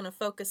is what's going to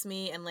focus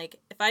me. And like,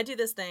 if I do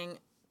this thing,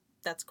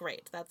 that's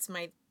great. That's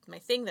my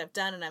thing that I've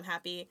done and I'm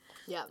happy.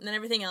 Yeah. And then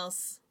everything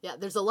else. Yeah,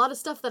 there's a lot of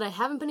stuff that I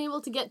haven't been able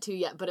to get to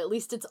yet, but at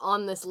least it's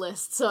on this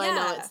list, so I know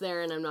Yeah. it's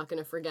there and I'm not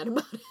going to forget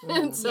about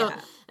it. So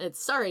Yeah.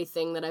 it's sorry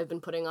thing that I've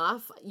been putting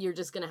off. You're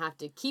just going to have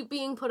to keep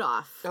being put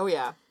off. Oh,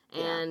 yeah.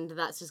 And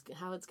that's just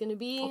how it's going to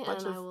be,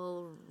 bunch and I of-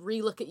 will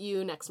re-look at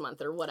you next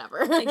month or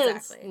whatever.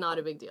 Exactly. It's not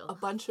a big deal. A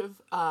bunch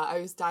of, I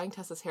was dyeing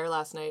Tessa's hair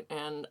last night,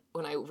 and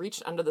when I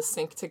reached under the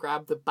sink to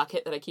grab the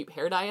bucket that I keep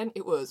hair dye in,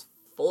 it was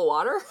full of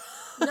water.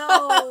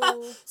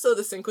 No. So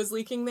the sink was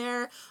leaking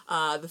there.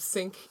 The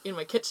sink in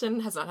my kitchen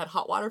has not had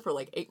hot water for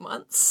like 8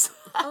 months.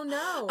 Oh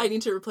no. I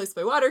need to replace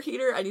my water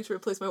heater. I need to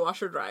replace my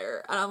washer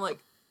dryer. And I'm like,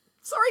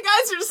 sorry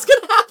guys, you're just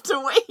gonna have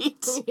to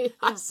wait.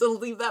 I have to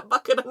leave that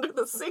bucket under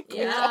the sink.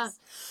 Yeah.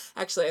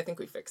 Actually, I think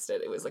we fixed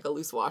it. It was like a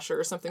loose washer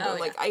or something. But Oh, I'm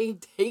yeah. like, I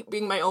hate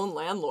being my own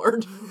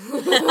landlord.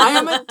 I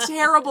am a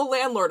terrible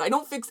landlord. I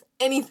don't fix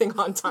anything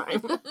on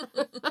time.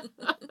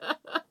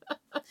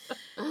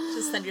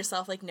 Just send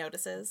yourself like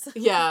notices.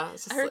 Yeah.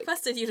 It's just I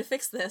requested you to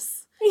fix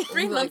this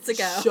 3 like, months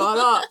ago. Shut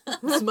up.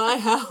 It's my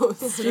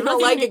house. If you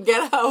don't like it,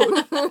 get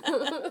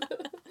out.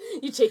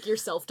 You take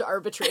yourself to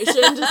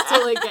arbitration just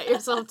to like get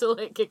yourself to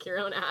like kick your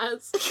own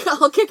ass.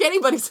 I'll kick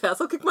anybody's ass.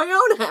 I'll kick my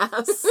own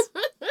ass.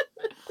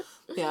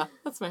 Yeah,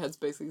 that's my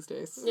headspace these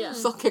days. Yeah.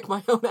 Just I'll kick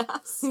my own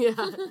ass. Yeah.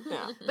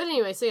 Yeah. But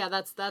anyway, so yeah,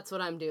 that's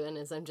what I'm doing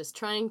is I'm just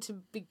trying to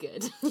be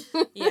good.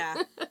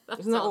 Yeah.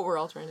 Isn't that what we're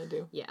all trying to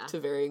do? Yeah. To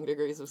varying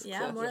degrees of success.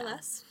 Yeah, more or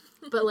less.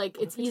 But like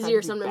it's we try to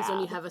easier do sometimes when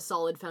you bad? have a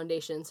solid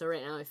foundation. So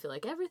right now I feel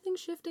like everything's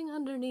shifting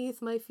underneath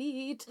my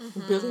feet.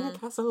 Building a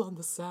castle on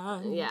the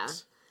sand. Yeah.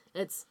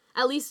 It's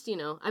at least,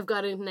 I've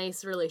got a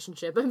nice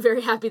relationship. I'm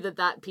very happy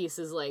that piece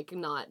is like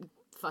not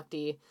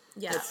fuckedy.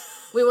 Yeah.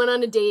 We went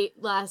on a date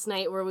last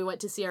night where we went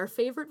to see our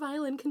favorite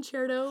violin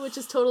concerto, which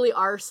is totally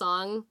our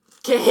song.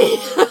 Okay.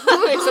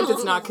 Except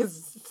it's not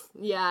because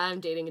Yeah, I'm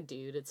dating a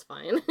dude. It's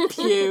fine.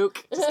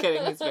 Puke. Just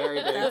kidding. He's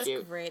very, very That's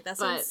cute. great. That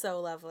But- sounds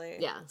so lovely.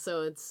 Yeah,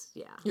 so it's,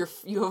 yeah.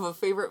 You have a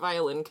favorite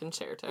violin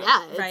concerto.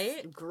 Yeah, it's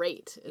Right?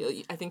 great.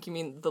 I think you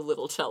mean the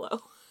little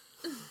cello.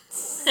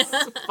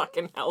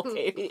 Fucking hell,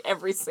 Katie.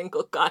 Every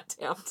single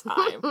goddamn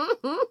time.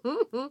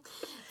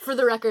 For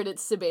the record,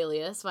 it's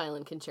Sibelius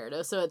Violin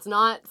Concerto, so it's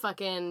not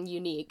fucking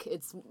unique.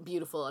 It's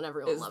beautiful and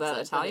everyone Is loves that it.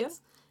 but Italian?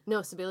 it's-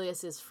 No,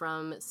 Sibelius is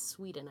from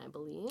Sweden, I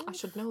believe. I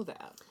should know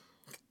that.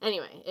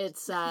 Anyway,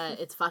 it's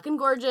fucking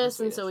gorgeous,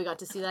 and so Swedish. we got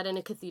to see that in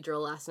a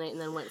cathedral last night, and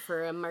then went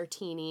for a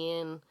martini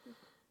and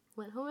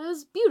went home. It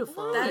was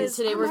beautiful. That and is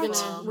today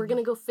beautiful. we're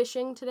gonna go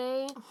fishing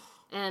today.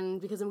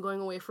 And because I'm going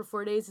away for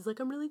 4 days, he's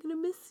like, I'm really gonna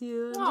miss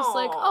you. I'm just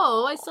like,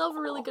 oh, I still have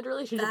a really good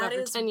relationship That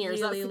after is 10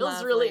 years. really that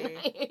feels really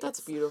lovely. nice. That's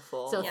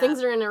beautiful. So Yeah.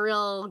 things are in a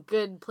real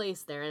good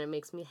place there, and it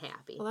makes me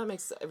happy. Well, that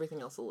makes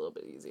everything else a little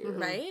bit easier.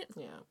 Right?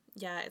 Yeah.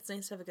 Yeah, it's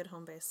nice to have a good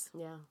home base.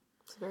 Yeah.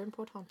 It's very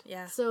important.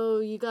 Yeah. So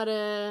you got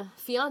a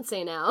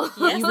fiance now.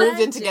 Yes, You moved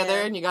I in together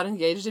did. and you got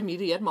engaged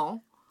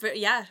immediately. But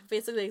yeah,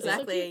 basically,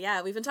 exactly.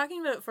 Yeah, we've been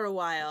talking about it for a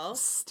while.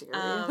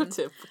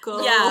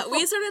 Stereotypical. Yeah,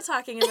 we started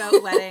talking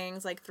about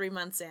weddings like 3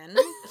 months in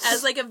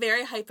as like a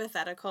very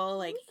hypothetical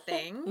like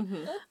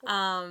thing.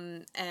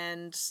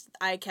 And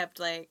I kept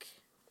like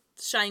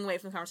shying away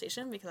from the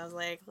conversation because I was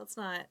like, let's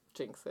not,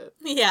 Jinx it.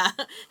 yeah,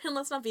 and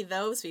let's not be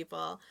those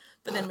people.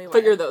 But then we were.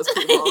 But you're those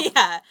people.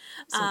 Yeah.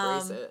 Just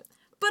embrace it.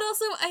 But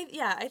also,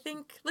 I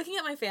think looking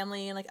at my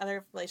family and like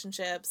other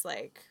relationships,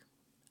 like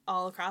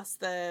all across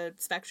the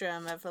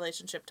spectrum of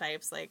relationship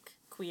types, like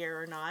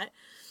queer or not,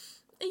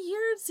 a year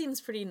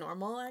seems pretty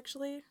normal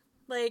actually.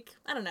 Like,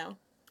 I don't know.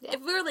 Yeah.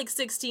 If we were like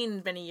 16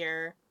 and been a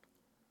year,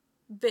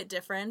 bit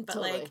different, but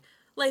Totally. like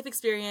life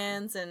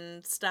experience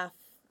and stuff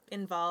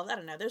involved. I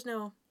don't know. There's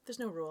no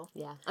rule.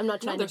 Yeah, I'm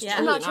not trying there's to. truly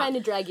I'm not not. trying to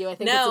drag you. I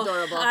think No, it's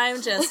adorable.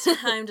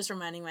 I'm just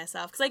reminding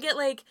myself because I get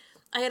like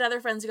I had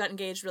other friends who got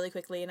engaged really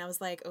quickly, and I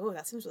was like, oh,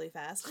 that seems really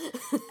fast.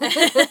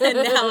 And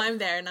now I'm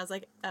there, and I was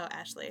like, oh,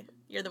 Ashley,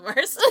 you're the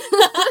worst.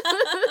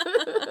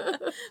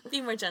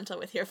 Be more gentle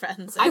with your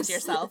friends and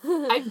yourself.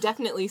 I've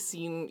definitely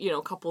seen,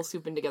 couples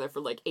who've been together for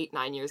like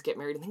 8-9 years get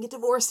married and then get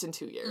divorced in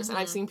 2 years. And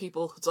I've seen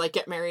people who like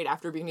get married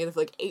after being together for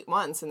like 8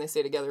 months and they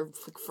stay together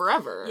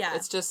forever. Yeah.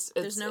 It's just,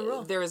 There's no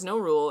rule. There is no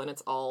rule and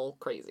it's all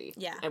crazy.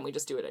 Yeah. And we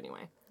just do it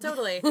anyway.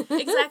 Totally,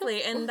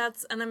 exactly, and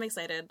I'm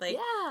excited. Like,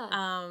 Yeah.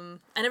 I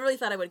never really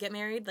thought I would get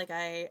married. Like,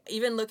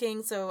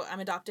 so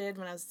I'm adopted.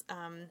 When I was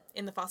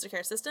in the foster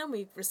care system,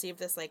 we received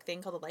this like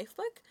thing called a life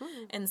book,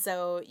 and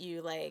so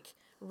you like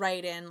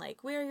write in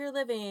like where you're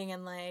living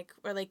and like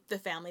or like the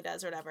family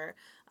does or whatever.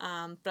 But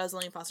I was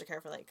only in foster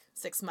care for like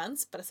 6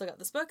 months, but I still got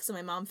this book, so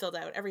my mom filled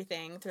out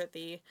everything throughout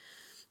the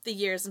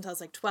years until I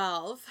was like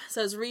 12. So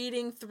I was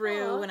reading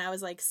through when I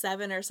was like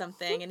 7 or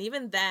something. And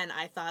even then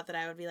I thought that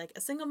I would be like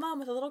a single mom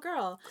with a little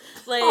girl.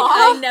 Like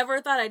I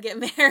never thought I'd get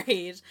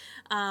married.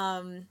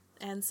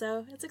 And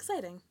so it's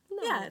exciting.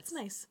 Yeah, it's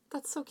nice.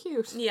 That's so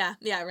cute. Yeah,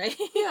 right?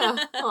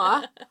 Yeah.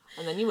 Aw.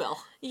 And then you will.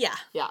 Yeah.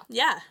 Yeah.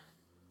 Yeah.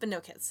 But no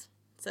kids.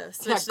 So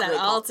switch that great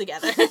all call.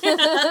 together.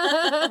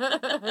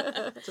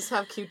 Just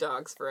have cute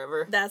dogs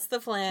forever. That's the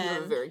You have a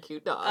plan. very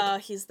cute dog. Oh,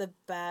 he's the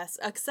best.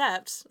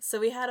 Except, so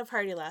we had a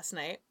party last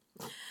night.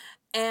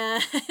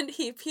 And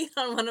he peed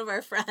on one of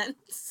our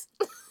friends.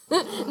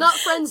 Not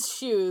friends'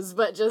 shoes,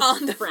 but just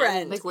On the friends.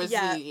 friend. like, was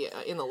yeah. he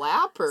in the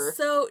lap or?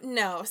 So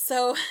no,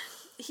 so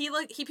he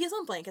pees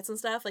on blankets and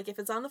stuff. Like if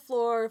it's on the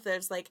floor, if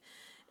there's like,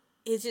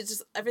 he's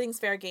just everything's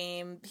fair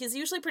game. He's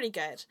usually pretty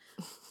good.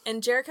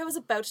 And Jerica was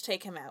about to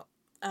take him out,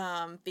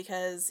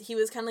 because he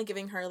was kind of like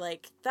giving her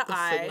like the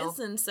eyes, signal.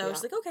 and so Yeah.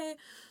 she's like okay,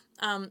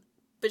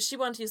 but she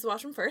wanted to use the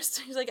washroom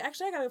first. He's like,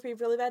 actually, I gotta pee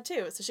really bad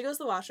too. So she goes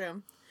to the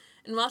washroom,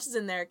 and while she's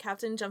in there,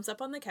 Captain jumps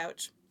up on the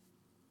couch,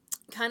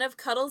 kind of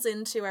cuddles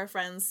into our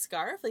friend's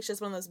scarf. Like she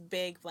has one of those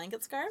big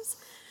blanket scarves.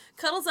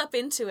 Cuddles up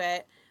into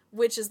it,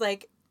 which is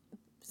like,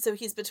 so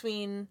he's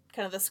between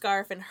kind of the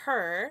scarf and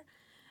her,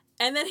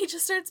 and then he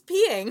just starts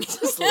peeing.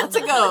 Just lets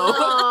it go.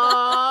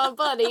 Aw,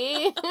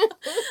 buddy.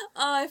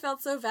 Oh, I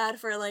felt so bad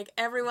for like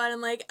everyone,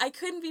 and like I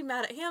couldn't be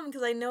mad at him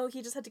because I know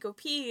he just had to go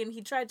pee, and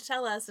he tried to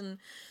tell us, and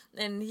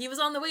he was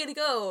on the way to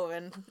go,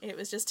 and it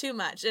was just too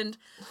much. And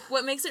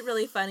what makes it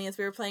really funny is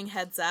we were playing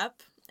Heads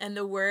Up, and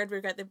the word we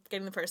were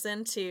getting the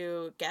person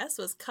to guess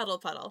was cuddle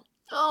puddle.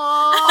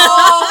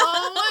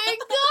 Oh my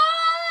god.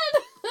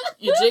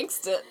 You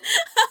jinxed it.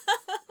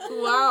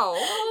 Wow.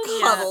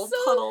 Yeah. Cuddle,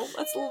 puddle.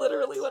 That's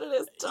literally what it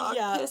is. Dog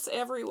Yeah. piss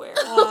everywhere.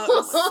 Oh, it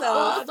was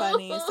so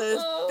funny. So it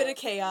was a bit of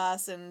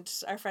chaos, and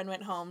our friend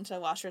went home to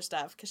wash her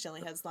stuff because she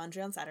only has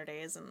laundry on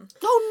Saturdays, and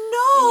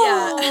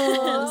Oh no!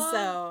 yeah, and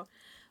so,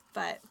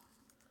 but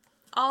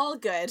all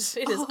good.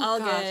 It is all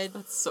gosh, good.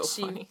 that's so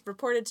She funny.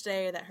 reported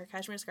today that her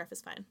cashmere scarf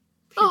is fine.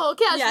 Oh,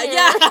 cashmere.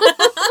 Yeah.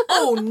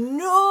 Oh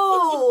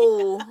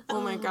no!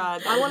 Oh my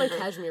god. I want a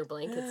cashmere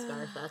blanket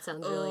scarf. That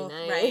sounds really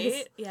nice.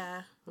 Right?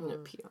 Yeah. I'm gonna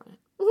pee on it.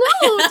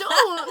 No,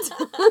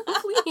 don't.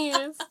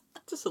 Please.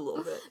 Just a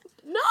little bit.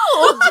 No,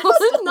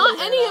 not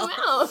any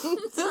amount.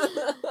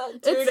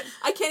 Dude,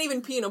 I can't can't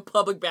even pee in a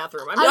public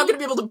bathroom. I'm not going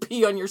to be able to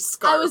pee on your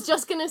scarf. I was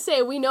just gonna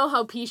say, we know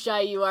how pee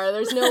shy you are.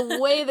 There's no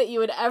way that you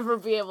would ever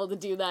be able to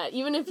do that.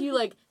 Even if you,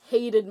 like,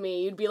 hated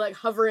me, you'd be, like,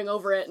 hovering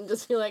over it and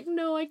just be like,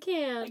 no, I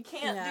can't. I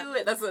can't do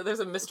it. There's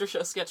a Mr.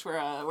 Show sketch where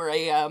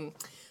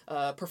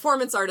a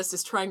performance artist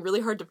is trying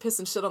really hard to piss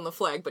and shit on the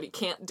flag, but he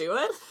can't do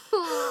it.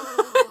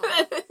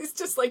 He's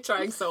just like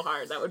trying so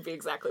hard. That would be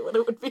exactly what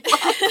it would be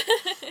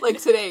like.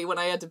 Like today, when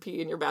I had to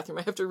pee in your bathroom,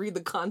 I have to read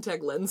the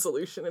contact lens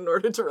solution in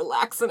order to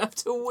relax enough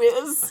to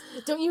whiz.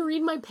 Don't you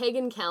read my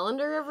pagan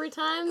calendar every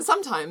time?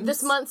 Sometimes.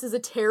 This month's is a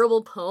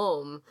terrible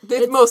poem.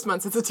 Most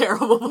months it's a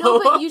terrible poem.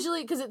 No, but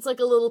usually, because it's like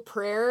a little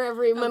prayer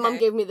every... My mom Okay.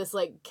 gave me this,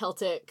 like,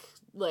 Celtic,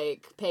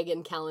 like,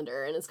 pagan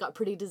calendar, and it's got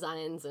pretty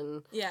designs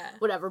and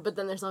whatever, but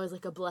then there's always,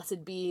 like, a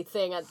blessed be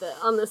thing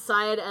on the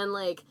side, and,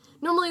 like,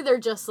 normally they're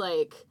just,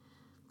 like,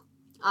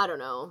 I don't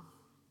know.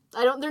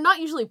 They're not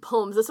usually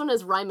poems. This one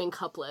has rhyming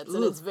couplets,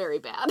 and it's very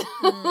bad.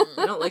 I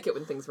don't like it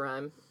when things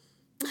rhyme.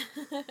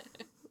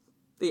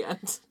 The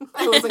end.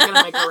 I wasn't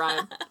gonna make a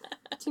rhyme.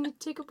 Do you need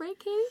to take a break,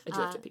 Katie? I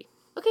do have to pee.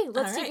 Okay,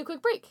 let's All take right. a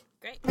quick break.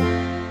 Great.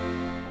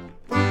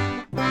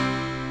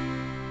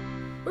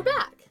 We're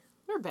back.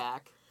 We're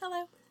back.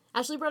 Hello.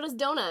 Ashley brought us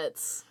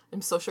donuts.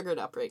 I'm so sugared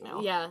up right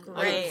now. Yeah.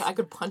 Great. I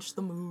could punch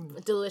the moon.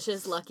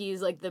 Delicious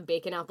Lucky's, like, the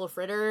bacon apple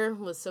fritter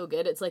was so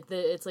good. It's like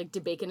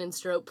the bacon and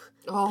stroop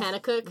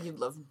panacook. You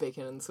love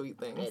bacon and sweet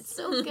things. It's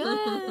so good.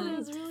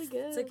 It's really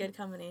good. It's a good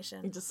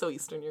combination. You're just so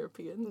Eastern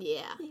European.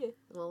 Yeah.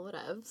 Well,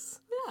 whatevs.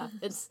 Yeah.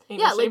 It's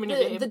Ain't no like shame in your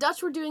game. the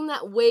Dutch were doing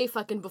that way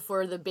fucking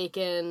before the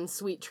bacon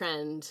sweet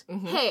trend.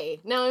 Hey,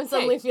 now I'm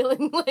suddenly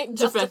feeling like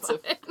Defensive.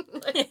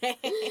 justified.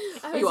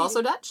 Are you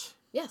also Dutch?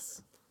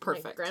 Yes.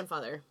 Perfect. My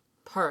grandfather.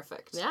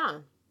 Perfect. Yeah.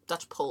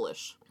 Dutch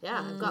Polish.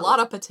 Yeah. I've A got lot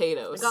of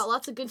potatoes. got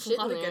lots of good shit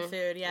A lot in of there. good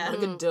food, A yeah. lot of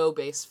good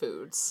dough-based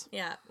foods.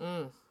 Yeah.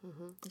 Mm.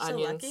 You're so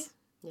Onions. lucky.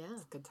 Yeah.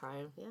 Good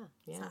time. Yeah.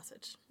 Yeah.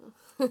 Sausage.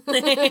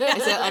 I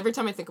say, every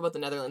time I think about the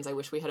Netherlands, I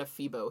wish we had a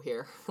Fibo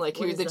here. Like,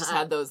 What is they just that?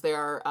 had those. They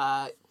are,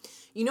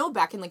 you know,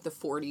 back in, like, the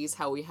 40s,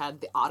 how we had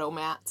the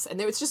automats, and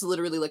it's just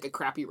literally, like, a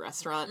crappy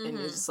restaurant, and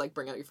you just, like,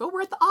 bring out your phone.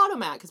 We're at the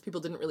automat, because people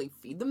didn't really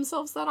feed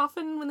themselves that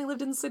often when they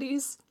lived in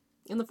cities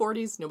in the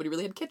 40s. Nobody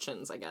really had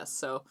kitchens, I guess,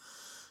 so...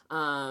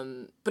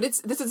 but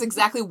this is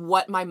exactly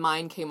what my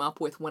mind came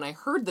up with when I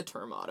heard the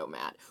term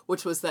automat,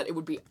 which was that it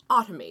would be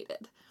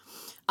automated.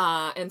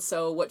 And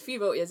so what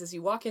Fibo is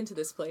you walk into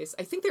this place.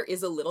 I think there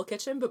is a little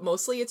kitchen, but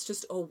mostly it's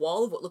just a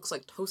wall of what looks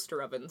like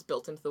toaster ovens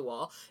built into the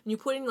wall. And you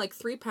put in like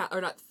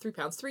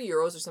 €3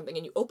 or something,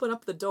 and you open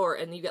up the door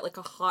and you get like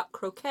a hot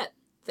croquette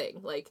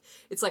thing. Like,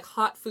 it's like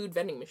hot food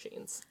vending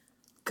machines.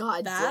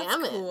 God That's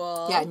damn it.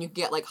 cool. Yeah, and you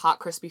get like hot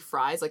crispy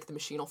fries, like the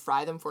machine will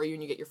fry them for you,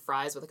 and you get your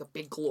fries with like a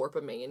big glorp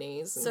of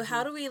mayonnaise. And So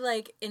how do we,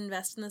 like,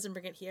 invest in this and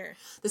bring it here?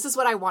 this is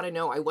what I want to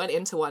know. I went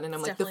into one and I'm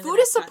It's like, the definitely food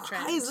the is next hot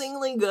trend.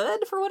 surprisingly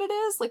good for what it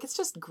is. Like, it's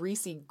just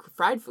greasy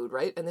fried food,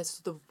 right? And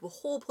the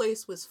whole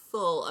place was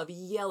full of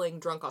yelling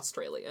drunk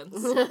Australians.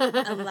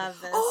 I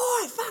love this.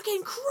 Oh,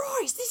 fucking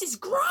Christ, this is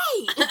great!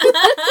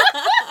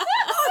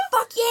 Oh,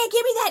 fuck yeah,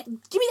 give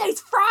me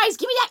those fries,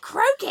 give me that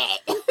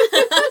croquette!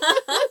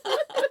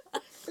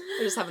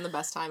 They're just having the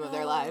best time of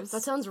their lives.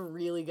 That sounds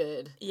really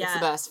good. Yeah. It's the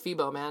best.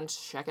 Fibo, man.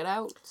 Check it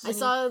out. I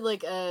saw,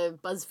 like, a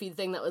BuzzFeed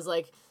thing that was,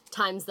 like,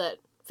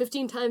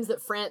 15 times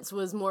that France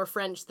was more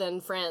French than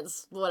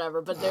France,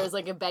 whatever, but there's,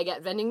 like, a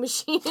baguette vending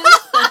machine.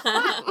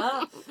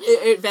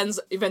 It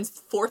vends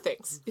 4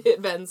 things. It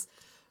vends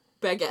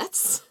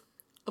baguettes,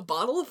 a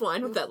bottle of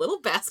wine with that little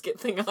basket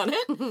thing on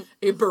it,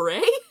 a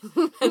beret,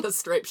 and a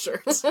striped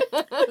shirt.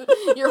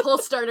 Your whole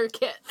starter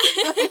kit.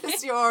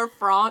 It's your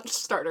French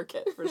starter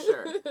kit for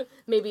sure.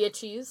 Maybe a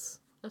cheese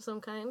of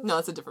some kind. No,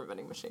 it's a different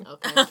vending machine.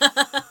 Okay.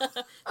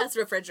 Has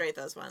to refrigerate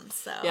those ones,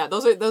 so. Yeah,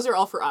 those are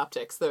all for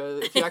optics.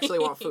 If you actually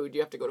want food, you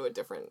have to go to a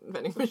different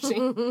vending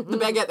machine. The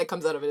baguette that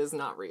comes out of it is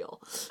not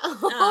real.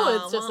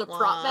 Oh, it's just a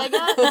prop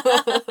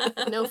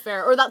baguette? No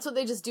fair. Or that's what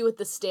they just do with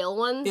the stale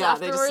ones Yeah,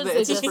 afterwards.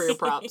 it's just for your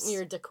props.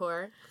 Your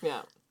decor.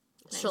 Yeah,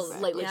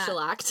 Lightly Yeah.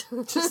 shellacked.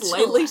 just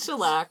lightly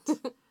shellacked.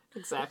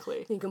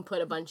 Exactly. You can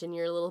put a bunch in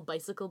your little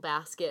bicycle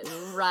basket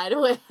and ride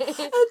away.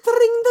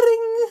 Dring,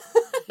 dring.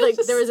 Like,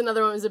 there was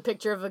another one, it was a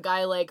picture of a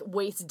guy, like,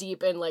 waist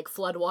deep in, like,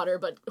 flood water,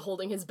 but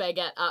holding his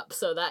baguette up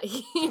so that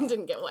he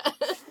didn't get wet.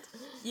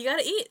 You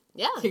gotta eat.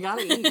 Yeah. You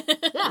gotta eat.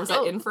 Yeah. Was that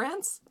Oh. in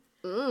France?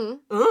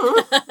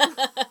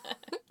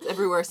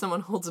 Everywhere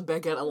someone holds a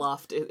baguette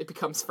aloft, it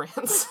becomes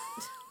France.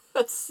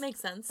 That's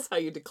Makes sense. how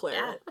you declare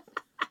Yeah. it.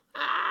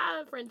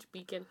 Ah, French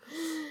beacon.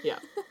 Yeah.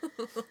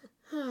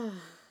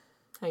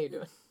 How you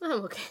doing?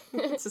 I'm okay.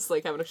 It's just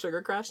like having a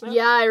sugar crash now?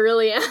 Yeah, I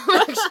really am,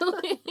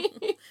 actually.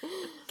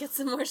 Get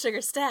some more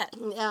sugar stat.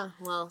 Yeah,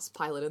 well, Just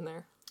pile it in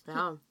there.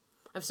 yeah.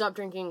 I've stopped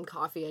drinking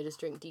coffee. I just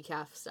drink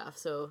decaf stuff.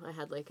 So I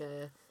had, like,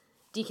 a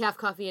decaf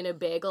coffee and a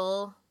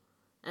bagel,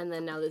 and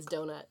then now this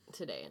donut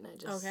today, and I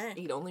just... Okay.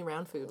 Eat only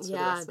round foods for the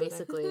Yeah, rest of the day.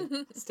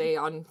 basically. Stay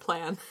on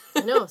plan.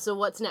 I know, so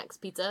what's next?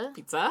 Pizza?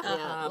 Pizza?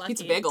 Yeah,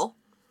 Pizza lucky. bagel.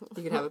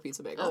 You could have a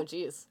pizza bagel. Oh,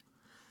 jeez.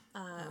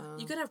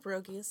 You could have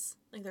pierogies.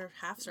 Like, they're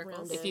half circles.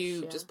 Rounded. If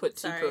you Yeah. just put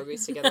two Sorry.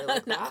 pierogies together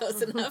like Not that.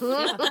 close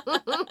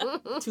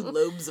enough. Two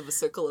lobes of a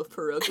circle of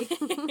pierogi.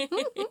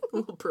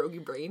 Little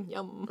pierogi brain.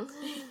 Yum.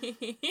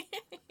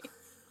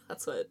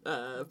 That's what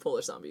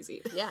Polish zombies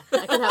eat. Yeah,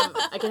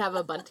 I could have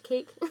a bunt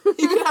cake.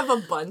 You can have a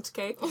bunt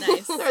cake.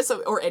 Nice. There's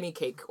some, or any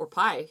cake or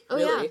pie. Oh,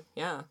 really.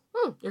 Yeah.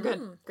 You're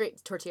good.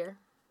 Great tortilla.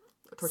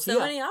 Tortilla. So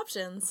many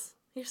options.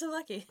 You're so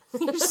lucky.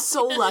 You're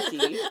so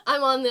lucky. I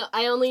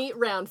only eat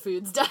round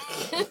foods diet.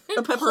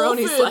 A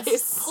pepperoni Whole Foods.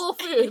 slice. Whole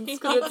Foods,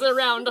 because it's a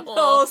round hole.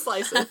 Oh,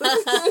 slices.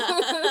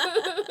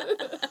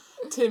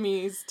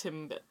 Timmy's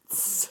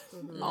Timbits.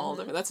 All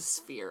different. That's a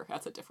sphere.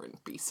 That's a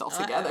different beast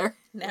altogether.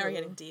 Now we're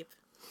getting deep.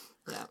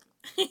 Yeah.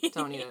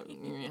 Don't eat it.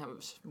 You have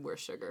worse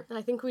sugar.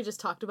 I think we just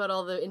talked about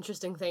all the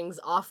interesting things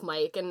off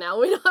mic, and now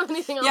we don't have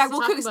anything else Yeah, to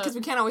well, talk about. because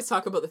we can't always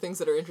talk about the things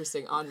that are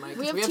interesting on mic.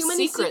 We have too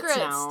many secrets.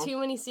 now. Too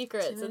many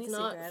secrets. Too many It's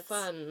not secrets.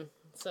 fun.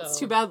 So It's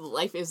too bad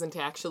life isn't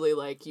actually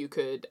like you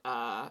could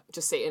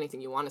just say anything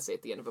you want to say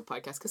at the end of a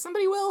podcast, because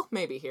somebody will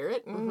maybe hear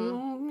it,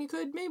 and you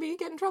could maybe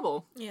get in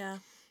trouble. Yeah.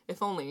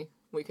 If only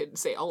we could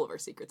say all of our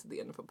secrets at the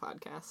end of a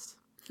podcast.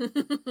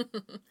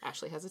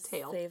 Ashley has a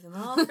tail. Save them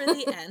all for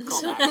the end.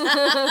 Call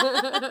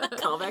back.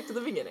 Call back to the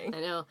beginning. I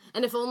know.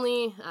 And if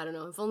only, I don't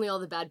know, if only all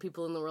the bad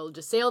people in the world would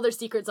just say all their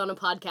secrets on a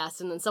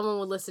podcast, and then someone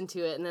would listen to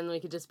it, and then we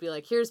could just be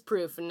like, here's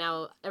proof, and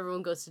now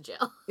everyone goes to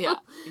jail. Yeah,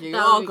 you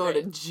That all would be go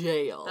great. to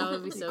jail. That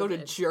would be You so go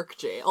good. to jerk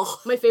jail.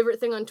 My favorite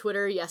thing on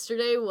Twitter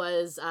yesterday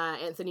was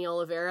Anthony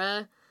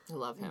Oliveira I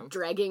love him.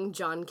 dragging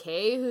John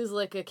Kay, who's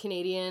like a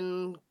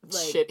Canadian,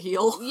 like, Shit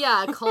heel.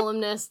 yeah,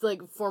 columnist,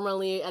 like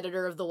formerly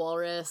editor of The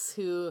Walrus,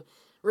 who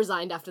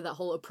resigned after that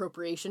whole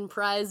appropriation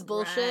prize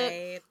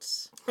bullshit.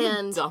 Right.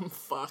 And Dumb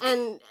fuck.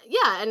 and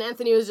yeah, and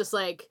Anthony was just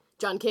like,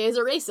 John Kay is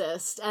a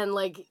racist, and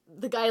like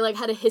the guy like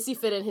had a hissy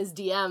fit in his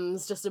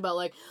DMs just about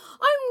like,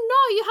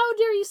 I'm not, how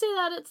dare you say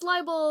that, it's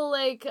libel,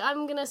 like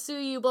I'm gonna sue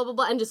you, blah blah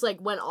blah, and just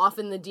like went off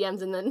in the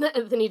DMs, and then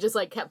Anthony just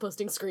like kept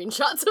posting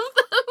screenshots of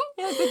them.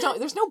 Yeah, they don't,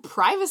 there's no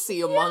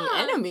privacy among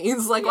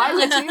enemies. Like, why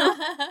would you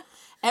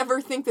ever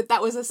think that that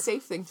was a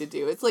safe thing to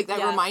do? It's like, that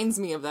Yeah. reminds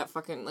me of that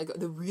fucking, like,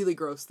 the really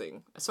gross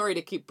thing. Sorry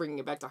to keep bringing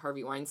it back to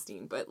Harvey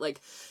Weinstein, but,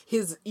 like,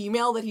 his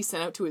email that he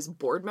sent out to his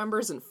board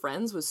members and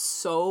friends was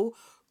so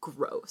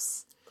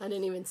gross. I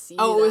didn't even see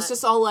Oh, that. it was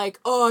just all like,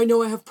 oh, I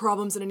know I have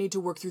problems and I need to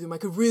work through them. I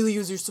could really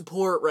use your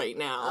support right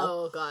now.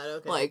 Oh god,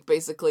 okay. Like,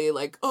 basically,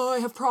 like, oh, I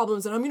have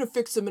problems and I'm gonna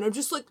fix them and I'm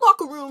just like,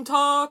 locker room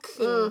talk.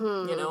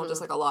 And, you know, just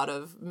like a lot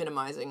of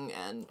minimizing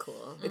and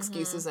Cool.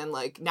 excuses and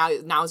like,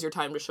 now's your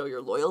time to show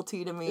your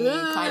loyalty to me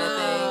kind of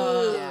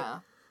thing. Yeah.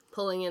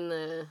 Pulling in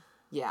the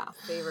Yeah.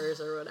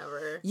 favors or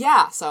whatever.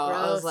 Yeah, so I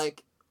Gross. was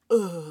like,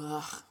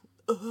 ugh.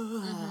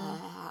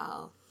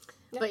 Ugh.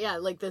 But yeah,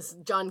 like this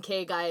John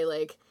Kay guy,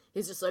 like,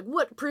 he's just like,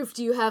 what proof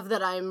do you have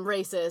that I'm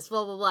racist?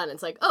 Blah, blah, blah. And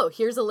it's like, oh,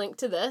 here's a link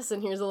to this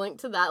and here's a link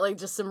to that. Like,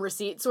 just some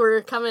receipts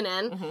were coming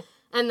in.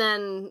 And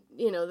then,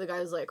 you know, the guy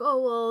was like,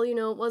 oh, well, you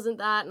know, it wasn't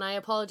that. And I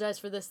apologize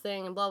for this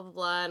thing and blah, blah,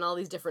 blah. And all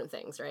these different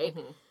things, right?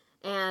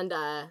 And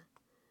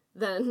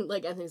then,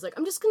 like, Anthony's like,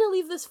 I'm just going to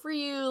leave this for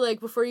you, like,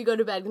 before you go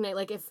to bed tonight.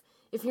 Like,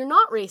 if you're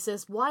not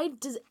racist, why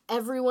does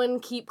everyone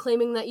keep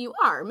claiming that you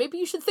are? Maybe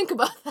you should think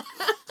about that.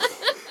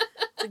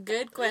 It's a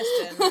good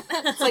question.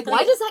 It's like,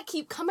 why does that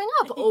keep coming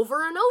up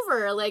over and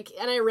over? Like,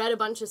 and I read a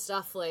bunch of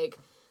stuff, like,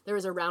 there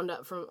was a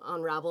roundup from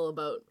on Rabble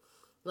about,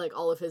 like,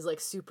 all of his, like,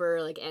 super,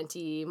 like,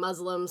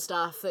 anti-Muslim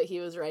stuff that he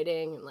was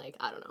writing, and, like,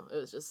 I don't know, it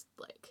was just,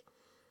 like,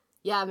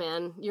 yeah,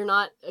 man, you're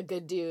not a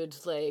good dude,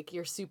 like,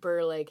 you're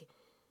super, like,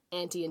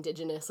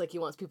 anti-Indigenous, like, he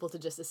wants people to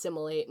just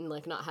assimilate and,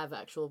 like, not have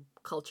actual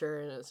culture,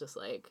 and it's just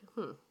like,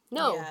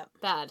 no, Yeah.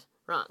 bad.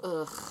 Wrong.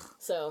 Ugh.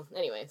 So,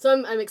 anyway, so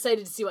I'm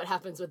excited to see what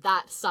happens with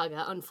that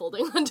saga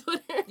unfolding on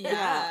Twitter.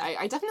 Yeah,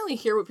 I definitely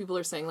hear what people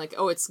are saying, like,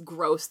 oh, it's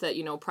gross that,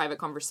 you know, private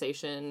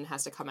conversation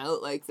has to come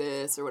out like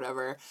this or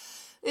whatever.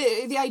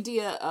 The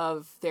idea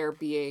of there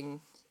being,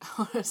 I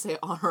want to say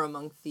honor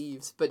among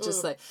thieves, but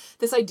just like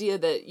this idea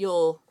that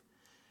you'll,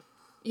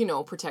 you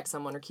know, protect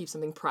someone or keep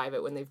something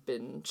private when they've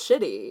been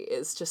shitty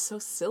is just so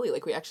silly.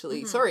 Like, we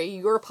actually, sorry,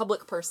 you're a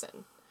public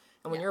person.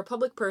 And when you're a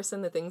public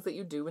person, the things that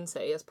you do and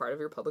say as part of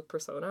your public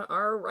persona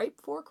are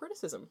ripe for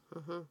criticism.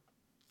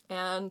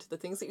 And the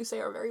things that you say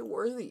are very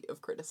worthy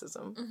of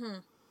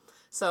criticism.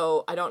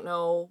 So I don't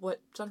know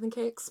what Jonathan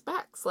Kay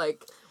expects.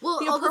 Like, Well,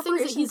 the all the things that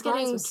appropriations he's prize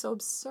getting, was so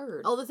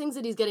absurd. all the things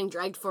that he's getting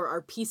dragged for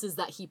are pieces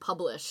that he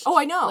published. Oh,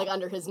 I know. Like,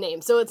 under his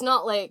name. So it's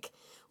not like,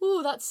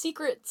 ooh, that's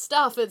secret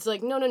stuff. It's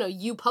like, no,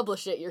 you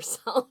publish it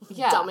yourself,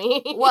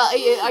 dummy. Well,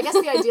 I guess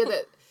the idea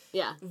that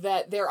yeah.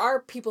 that there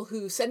are people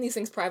who send these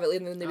things privately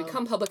and then they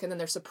become public and then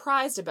they're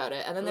surprised about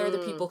it. And then there are the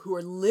people who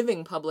are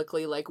living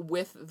publicly, like,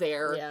 with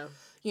their, Yeah.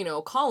 you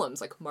know,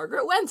 columns, like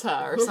Margaret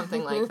Wenta or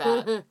something like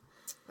that.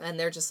 And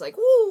they're just like,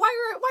 ooh,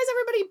 why is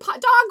everybody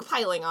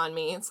dogpiling on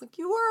me? It's like,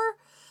 you are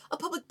a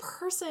public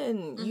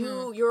person.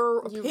 Your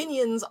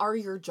opinions are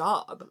your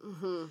job.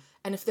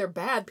 And if they're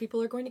bad,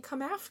 people are going to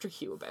come after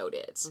you about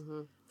it.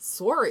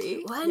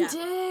 Sorry. One Yeah.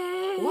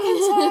 day.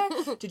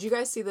 What? Did you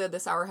guys see the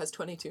This Hour Has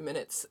 22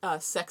 Minutes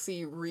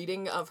sexy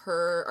reading of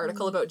her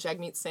article about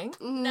Jagmeet Singh?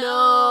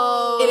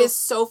 No. It is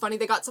so funny.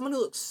 They got someone who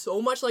looks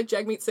so much like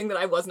Jagmeet Singh that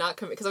I was not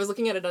because I was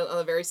looking at it on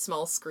a very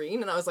small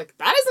screen and I was like,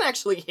 that isn't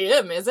actually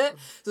him, is it?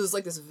 So it was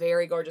like this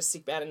very gorgeous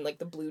Sikh man in like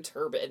the blue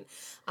turban,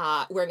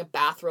 wearing a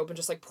bathrobe and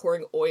just like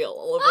pouring oil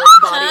all over his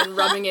body and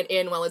rubbing it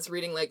in while it's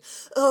reading like,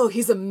 oh,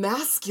 he's a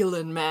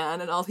masculine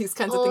man and all these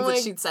kinds of Oh things my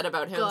that she'd said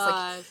about him. It's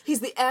God. like, he's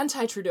the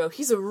anti-Trudeau.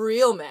 He's a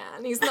real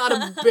man. He's not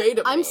a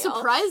beta I'm male.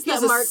 surprised he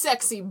has that a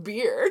sexy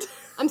beard.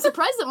 I'm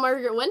surprised that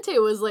Margaret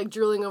Wente was like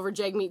drooling over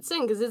Jagmeet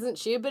Singh, because isn't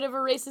she a bit of a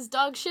racist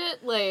dog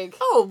shit? Like,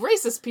 Oh,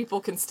 racist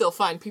people can still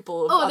find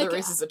people of Oh, they other can-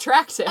 races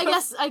attractive.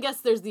 I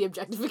guess there's the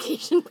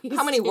objectification piece.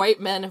 How many too. white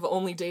men have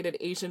only dated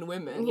Asian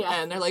women?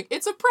 Yeah. And they're like,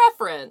 it's a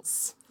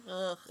preference.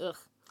 Ugh. Ugh.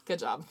 Good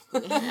job.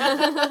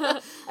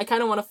 I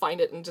kind of want to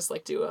find it and just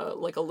like do a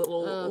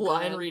little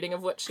line God. reading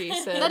of what she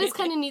said. That is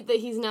kind of neat that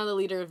he's now the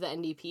leader of the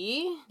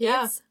NDP.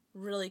 yeah. It's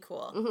really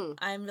cool. Mm-hmm.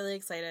 I'm really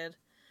excited.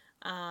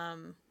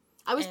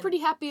 I was And- pretty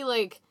happy,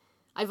 like,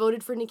 I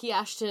voted for Nikki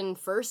Ashton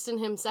first and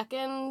him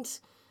second,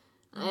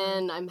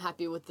 and I'm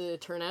happy with the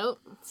turnout.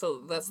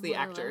 So that's the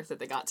actor that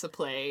they got to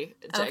play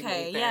Jagmeet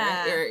Okay, there.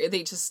 yeah. Or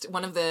they just,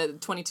 one of the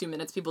 22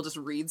 minutes, people just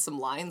read some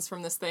lines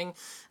from this thing,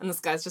 and this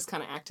guy's just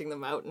kind of acting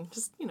them out and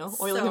just,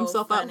 oiling So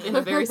himself up funny. in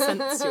a very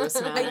sensuous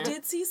manner. I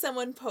did see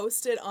someone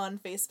post it on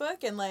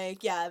Facebook, and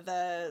like, yeah,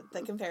 the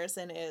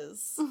comparison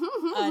is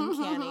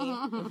uncanny.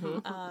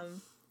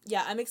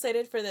 Yeah, I'm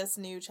excited for this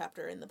new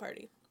chapter in the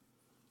party.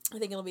 I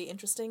think it'll be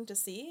interesting to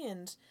see,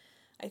 and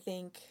I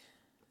think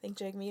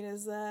Jagmeet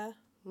is the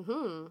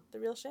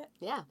real shit.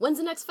 Yeah. When's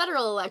the next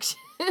federal election?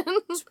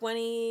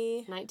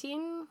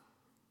 2019.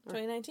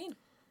 19?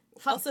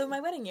 Also my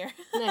wedding year.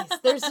 Nice.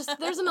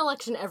 There's an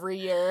election every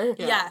year.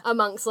 Yeah.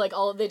 Amongst, like,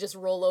 all, they just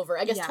roll over.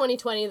 I guess Yeah.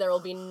 2020 there will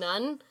be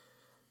none.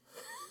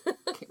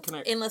 Can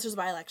I, Unless there's a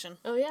by-election.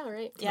 Oh, yeah,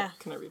 right. Yeah.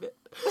 can I read it?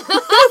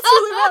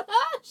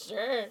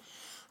 Sure.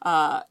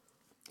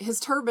 His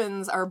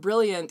turbans are a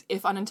brilliant,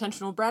 if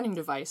unintentional, branding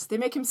device. They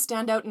make him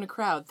stand out in a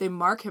crowd. They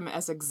mark him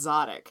as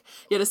exotic.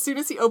 Yet as soon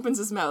as he opens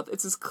his mouth,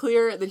 it's as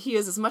clear that he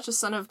is as much a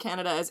son of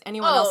Canada as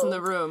anyone else in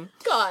the room.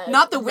 God.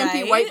 Not the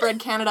wimpy, Right? white bread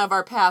Canada of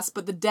our past,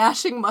 but the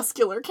dashing,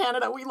 muscular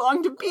Canada we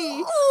long to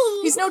be.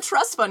 He's no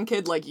trust fund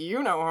kid like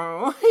you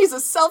know who. He's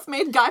a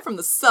self-made guy from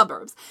the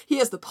suburbs. He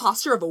has the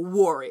posture of a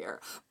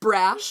warrior.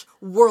 Brash,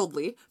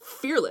 worldly,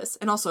 fearless,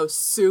 and also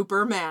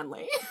super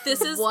manly.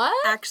 This is What?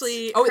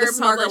 actually Oh, her this is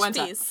Margaret published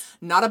Wenta. piece.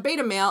 Not a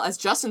beta male, as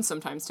Justin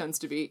sometimes tends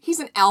to be.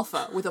 He's an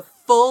alpha with a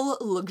full,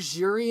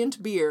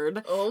 luxuriant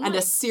beard Oh and my-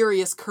 a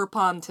serious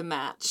kirpan to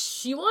match.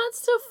 She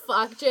wants to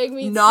fuck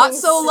Jagmeet Not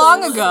Singh so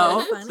long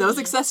ago, funny. those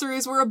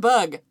accessories were a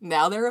bug.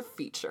 Now they're a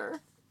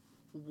feature.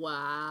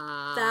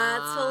 Wow.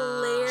 That's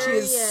hilarious. She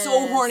is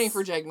so horny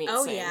for Jagmeet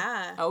Oh, Singh.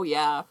 yeah. Oh,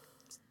 yeah.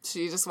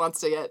 She just wants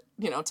to get,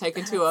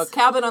 taken to a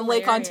cabin on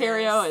Lake hilarious.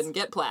 Ontario and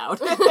get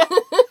plowed.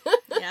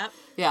 Yep.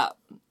 Yeah.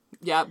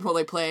 Yeah, will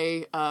they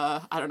play,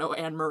 I don't know,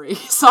 Anne-Marie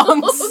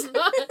songs?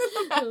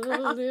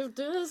 If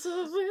this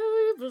is where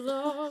we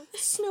belong.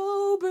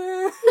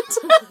 Snowbird.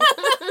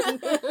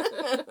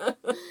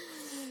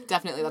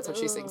 Definitely, that's what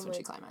she sings when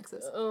she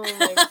climaxes. Oh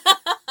my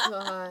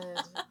god.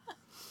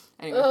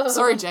 Anyway,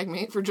 sorry,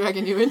 Jagmeet, for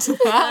dragging you into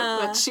that,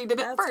 but she did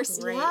it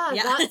first. Great. Yeah,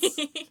 Yeah.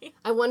 that's-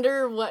 I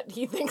wonder what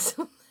he thinks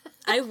of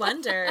I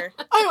wonder.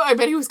 I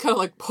bet he was kind of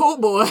like, po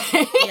boy.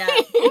 Yeah.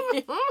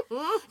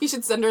 He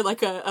should send her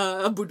like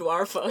a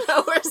boudoir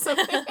photo or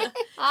something.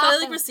 I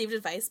like received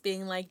advice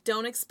being like,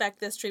 don't expect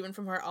this treatment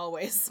from her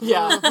always.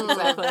 Yeah,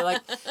 exactly.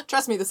 Like,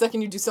 trust me, the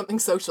second you do something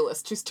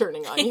socialist, she's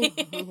turning on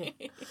you.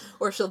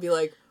 Or she'll be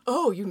like,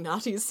 oh, you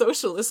naughty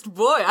socialist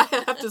boy, I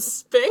have to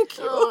spank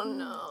you. Oh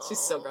no. She's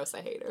so gross, I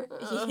hate her.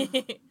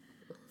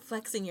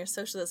 Flexing your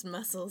socialist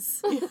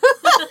muscles.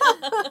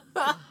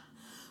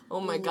 Oh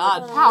my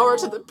god, power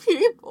to the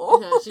people.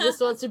 Yeah, she just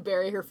wants to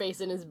bury her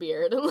face in his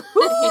beard.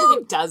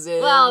 Who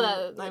doesn't? Well,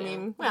 that- I yeah.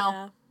 mean, well,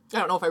 Yeah. I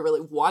don't know if I really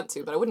want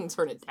to, but I wouldn't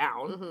turn it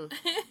down.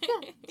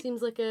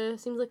 seems like a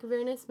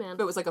very nice man.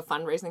 If it was like a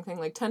fundraising thing,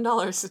 like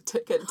 $10 to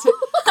take to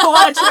go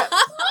on a trip.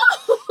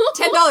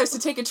 $10 to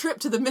take a trip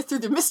to the myth through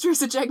the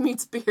mysteries of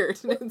Jagmeet's beard.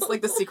 And it's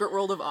like the secret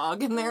world of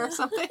Og in there or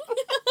something.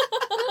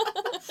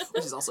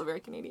 Which is also very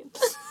Canadian.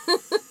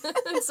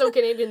 It's so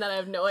Canadian that I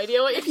have no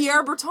idea what you're.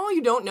 Pierre Breton,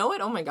 you don't know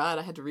it? Oh my god,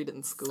 I had to read it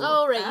in school.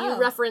 Oh right, Oh. you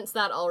referenced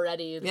that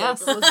already. Like,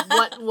 Yes. it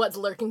was what's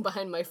lurking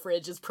behind my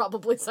fridge is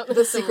probably something.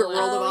 The secret similar.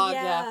 world of Oh, Og,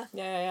 yeah.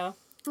 yeah.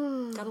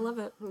 Gotta love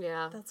it.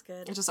 Yeah. That's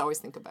good. I just always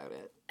think about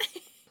it.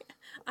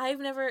 I've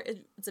never.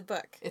 It's a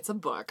book. It's a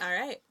book. All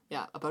right.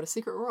 Yeah, about a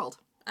secret world.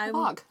 I'm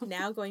Og.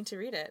 now going to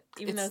read it,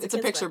 even though It's a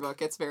kid's picture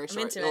book. It's very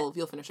short. into it.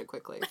 You'll finish it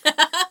quickly.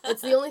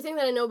 It's the only thing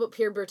that I know about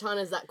Pierre Breton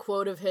is that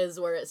quote of his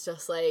where it's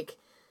just like,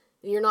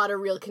 "You're not a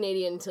real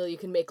Canadian until you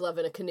can make love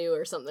in a canoe"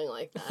 or something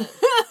like that.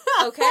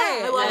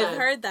 Okay, love I've it.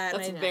 heard that.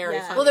 That's and very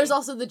yeah. funny. Well, there's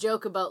also the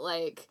joke about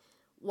like,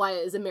 why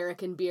is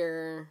American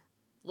beer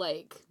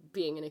like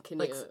being in a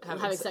canoe, Like,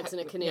 having sex in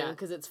a canoe, yeah.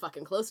 because it's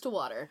fucking close to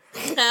water.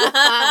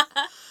 I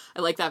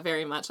like that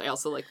very much. I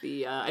also like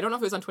the, I don't know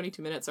if it was on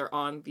 22 Minutes or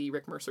on the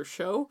Rick Mercer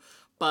show,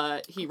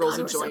 but he rolls God,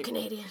 a we're so joint.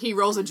 Canadian. He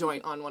rolls a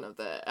joint on one of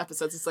the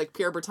episodes. It's like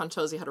Pierre Berton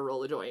shows you how to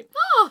roll a joint.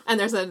 Oh! And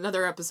there's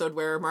another episode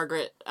where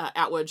Margaret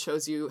Atwood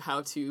shows you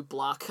how to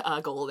block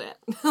gold it.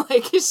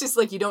 Like, it's just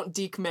like, you don't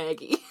deke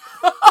Maggie.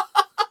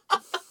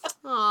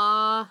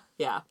 Aww.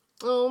 Yeah.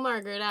 Oh,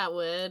 Margaret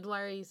Atwood,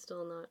 why are you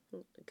still not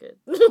good?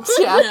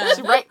 Yeah.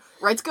 She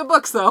writes good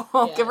books, though.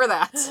 I'll Yeah. give her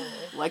that.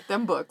 Like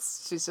them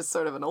books. She's just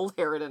sort of an old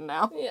harridan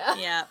now. Yeah.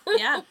 Yeah,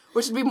 yeah.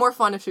 Which would be more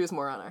fun if she was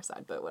more on our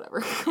side, but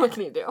whatever. What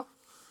can you do?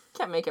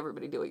 Can't make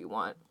everybody do what you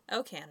want.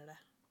 Oh, Canada.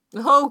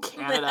 Oh,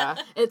 Canada.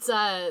 It's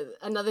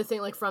another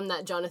thing, like, from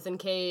that Jonathan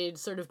Cade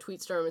sort of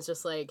tweet storm. It's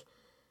just like,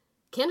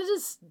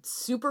 Canada's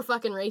super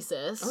fucking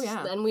racist. Oh,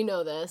 yeah. And we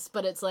know this,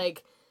 but it's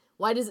like,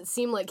 why does it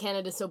seem like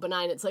Canada's so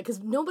benign? It's like,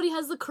 because nobody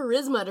has the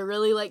charisma to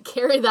really, like,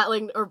 carry that,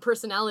 like, or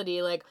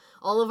personality. Like,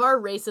 all of our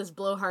racist,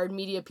 blowhard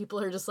media people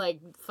are just, like,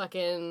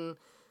 fucking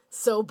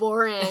so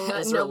boring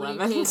that Ezra nobody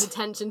Lemons. pays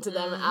attention to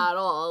them at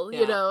all,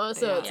 you Yeah. know?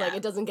 So Yeah. it's like, Yeah.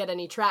 it doesn't get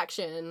any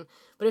traction.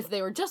 But if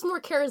they were just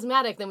more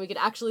charismatic, then we could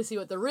actually see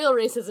what the real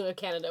racism of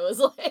Canada was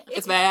like.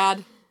 It's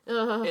bad.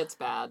 Ugh. It's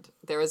bad.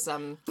 There was, I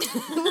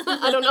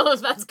don't know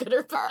if that's good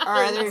or bad.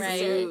 are either of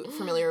Right. you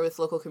familiar with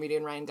local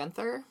comedian Ryan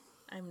Gunther?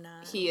 I'm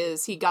not.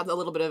 He got a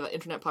little bit of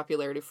internet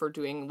popularity for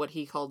doing what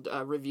he called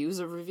reviews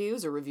of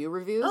reviews or review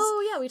reviews.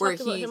 Oh, yeah, we where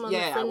talked about he, him on the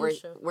yeah, Fringe where,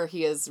 show. where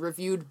he has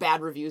reviewed bad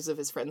reviews of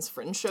his friends'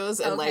 Fringe shows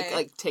and Okay.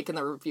 like taken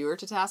the reviewer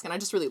to task, and I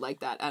just really like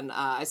that. And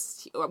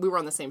we were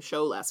on the same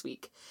show last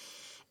week.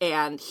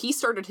 And he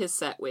started his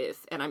set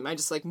with, and I'm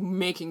just like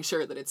making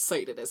sure that it's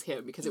cited as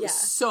him because it was Yeah.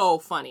 so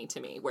funny to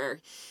me,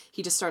 where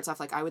he just starts off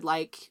like, I would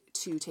like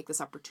to take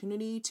this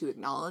opportunity to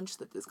acknowledge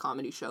that this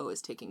comedy show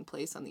is taking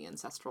place on the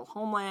ancestral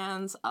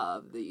homelands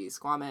of the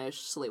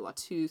Squamish,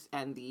 Tsleil-Waututh,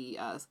 and the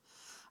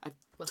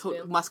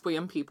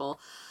Musqueam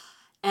people,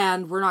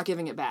 and we're not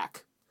giving it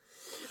back.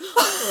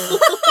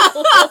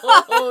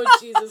 Oh,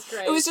 Jesus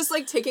Christ. It was just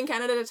like taking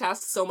Canada to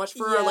task so much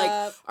for our, Yep.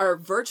 like our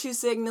virtue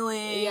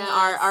signaling,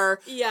 Yes.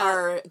 Yeah.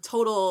 our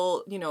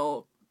total,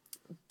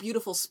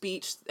 beautiful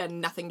speech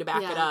and nothing to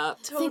back it Yeah.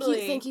 up.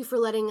 Totally. Thank you for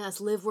letting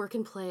us live, work,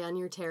 and play on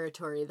your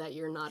territory that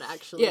you're not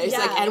actually. Yeah, it's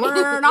like, Yeah. and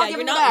we're not Yeah,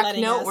 giving you're it not back.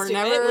 letting No, us we're do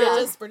never.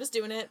 it. We're just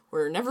doing it.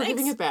 We're never Thanks.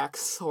 giving it back.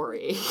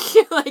 Sorry.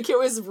 Like, it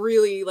was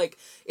really, like,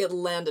 it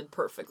landed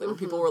perfectly. When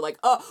people were like,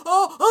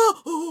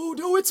 oh,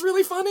 no, it's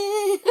really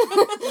funny.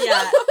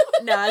 Yeah.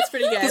 No, it's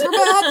pretty Because good.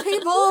 we're bad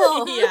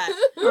people. Yeah.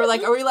 We're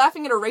like, are we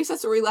laughing at a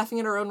racist or are we laughing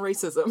at our own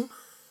racism?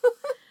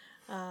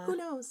 Who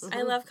knows?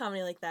 I love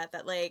comedy like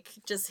that like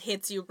just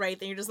hits you right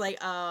then. You're just like,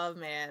 oh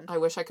man. I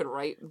wish I could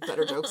write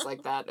better jokes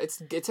like that.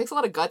 It takes a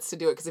lot of guts to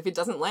do it, because if it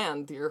doesn't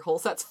land, your whole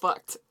set's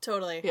fucked.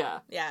 Totally. Yeah.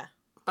 Yeah.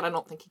 But I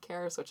don't think he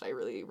cares, which I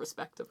really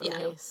respect about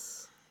him.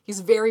 Nice. He's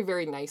very,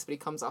 very nice, but he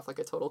comes off like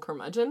a total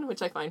curmudgeon,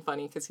 which I find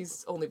funny because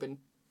he's only been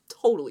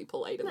totally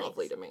polite and Nice.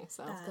 lovely to me.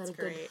 So That's Got a good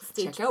great.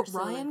 stage check out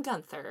persona. Ryan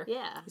Gunther.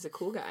 Yeah. He's a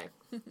cool guy.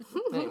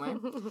 Anyway,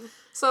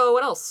 so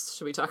what else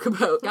should we talk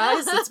about,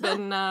 guys? It's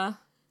been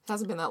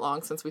hasn't been that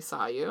long since we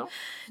saw you.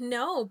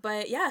 No,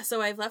 but yeah,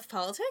 so I've left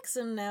politics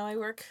and now I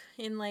work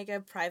in like a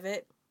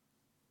private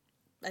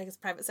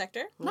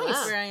sector. Nice.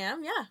 That's where I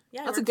am. Yeah.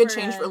 Yeah. I That's a work good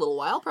change for a little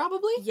while,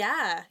 probably.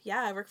 Yeah.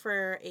 Yeah. I work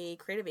for a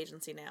creative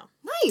agency now.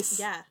 Nice.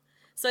 Yeah.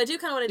 So I do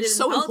kind of what I did You're in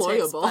so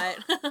politics,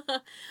 employable.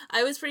 but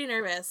I was pretty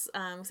nervous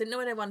because I didn't know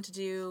what I wanted to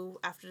do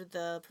after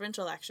the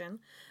provincial election.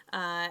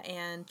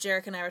 And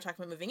Jarek and I were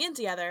talking about moving in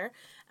together.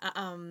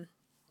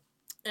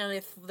 And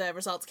if the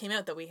results came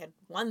out that we had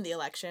won the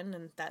election,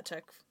 and that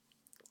took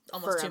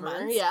almost Forever, 2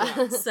 months.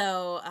 yeah.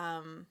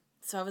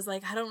 So I was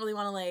like, I don't really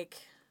want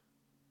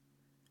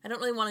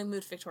to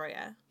move to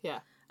Victoria. Yeah.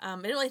 I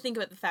didn't really think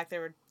about the fact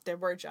there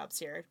were jobs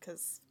here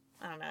because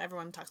I don't know,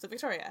 everyone talks about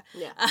Victoria.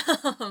 Yeah.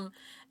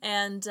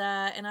 And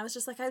I was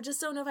just like, I just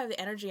don't know if I have the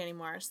energy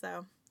anymore.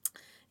 So,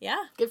 yeah.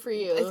 Good for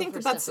you. I think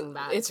for that's stepping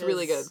back, it's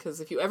really good 'cause-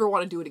 because if you ever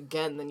want to do it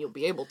again, then you'll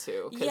be able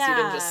to, because you Yeah.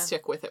 didn't just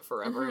stick with it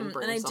forever and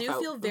burn And I yourself do out.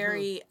 feel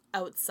very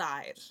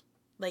outside.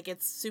 Like,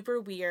 it's super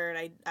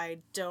weird. I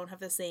don't have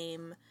the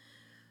same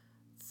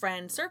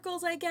friend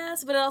circles, I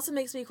guess, but it also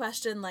makes me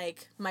question,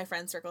 like, my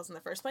friend circles in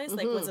the first place.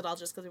 Like, was it all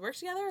just because we worked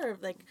together? Or,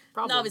 like,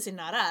 Probably. obviously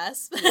not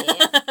us,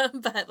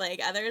 but,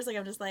 like, others, like,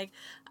 I'm just like,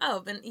 oh,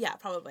 then, yeah,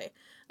 probably.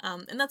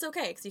 And that's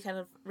okay, because you kind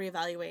of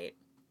reevaluate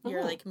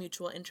your, like,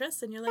 mutual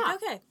interests, and you're like, Yeah.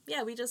 okay,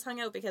 yeah, we just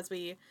hung out because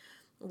we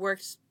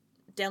worked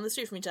down the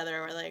street from each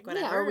other, or, like,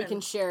 whatever. Yeah, or we can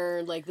and-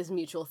 share, like, this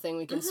mutual thing.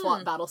 We can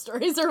swap battle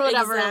stories or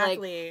whatever.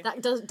 Exactly.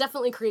 Like, that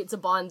definitely creates a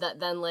bond that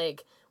then,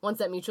 like, once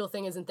that mutual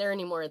thing isn't there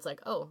anymore, it's like,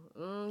 oh,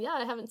 yeah,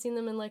 I haven't seen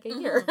them in like a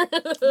year.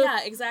 Yeah,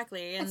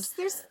 exactly. And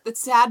It's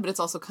sad, but it's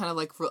also kind of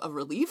like a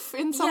relief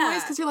in some Yeah.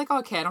 ways because you're like, oh,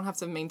 okay, I don't have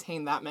to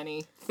maintain that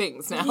many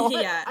things now.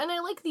 yeah. And I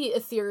like the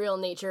ethereal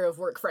nature of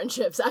work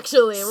friendships,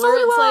 actually. So where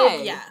do it's I.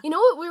 like, Yeah. you know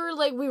what,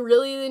 we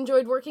really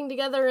enjoyed working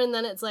together, and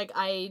then it's like,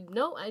 I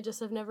just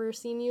have never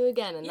seen you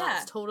again, and Yeah.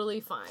 that's totally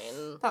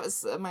fine. That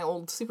was my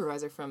old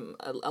supervisor from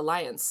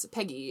Alliance,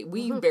 Peggy.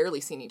 We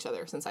barely seen each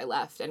other since I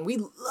left, and we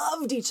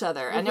loved each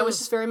other. And it was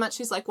just very much,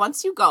 she's like,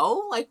 once you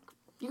go, like,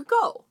 you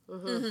go.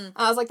 And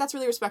I was like, that's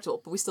really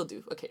respectable, but we still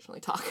do occasionally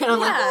talk. And I'm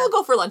like, Yeah. well, we'll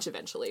go for lunch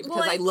eventually, because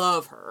Well, I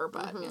love her,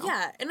 but, you know.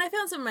 Yeah, and I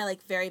found some of my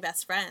like very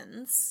best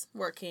friends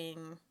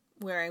working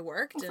where I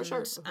worked, and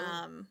sure.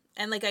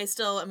 and like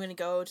I'm going to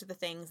go to the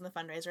things and the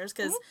fundraisers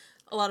because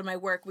a lot of my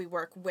work we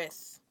work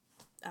with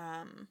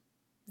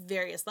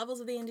various levels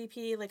of the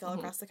NDP, like all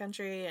across the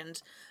country,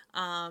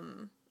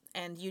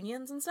 and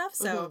unions and stuff.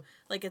 So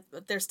like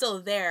they're still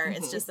there.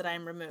 It's just that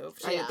I'm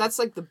removed. Yeah. That's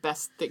like the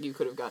best thing you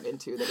could have gotten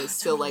into that is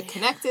still like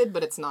connected,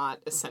 but it's not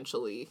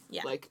essentially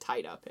Yeah. like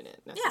tied up in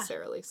it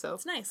necessarily. So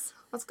It's nice.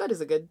 that's good. Is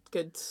it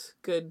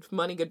good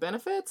money, good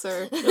benefits,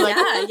 or you're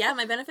like, Yeah,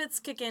 my benefits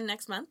kick in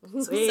next month.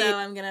 Sweet. So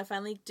I'm going to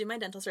finally do my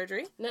dental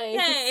surgery. Nice.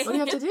 Yay! what do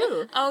you have to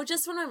do? Oh,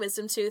 just when my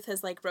wisdom tooth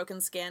has like broken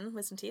skin,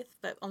 wisdom teeth,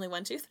 but only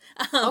one tooth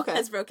Okay.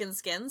 has broken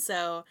skin,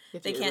 so You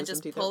have to they get your can't wisdom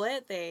just teeth pull out.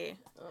 it. They,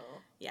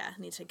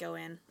 need to go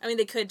in. I mean,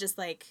 they could just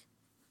like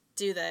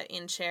do the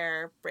in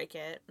chair break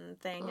it and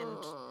thing and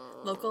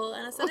local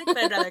anesthetic, but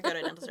I'd rather go to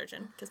a dental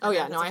surgeon. Oh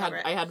yeah, no,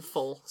 I had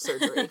full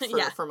surgery for,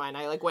 Yeah. for mine.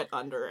 I like went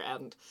under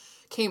and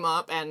came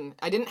up, and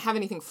I didn't have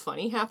anything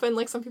funny happen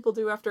like some people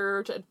do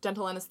after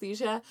dental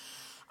anesthesia.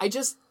 I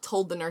just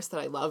told the nurse that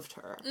I loved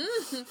her,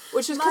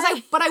 which is because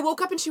I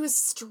woke up and she was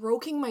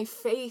stroking my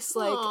face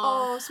like,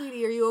 oh,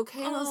 sweetie, are you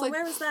okay? And I was Oh, like,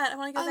 where was that? I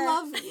want to go there. I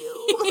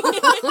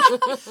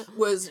love you.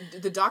 Was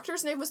the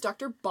doctor's name was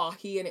Dr.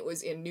 Bahi, and it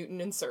was in Newton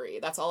and Surrey.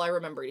 That's all I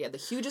remembered. He had the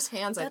hugest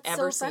hands I've That's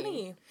ever so seen.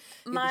 funny. He had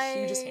the My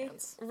hugest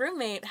hands.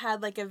 roommate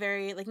had like a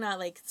very like not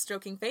like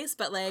stroking face,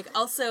 but like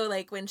also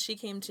like when she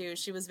came to,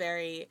 she was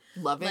very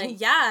Loving.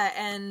 like yeah,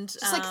 and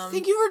Just like,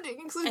 thank you for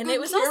taking such and good it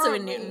was care also of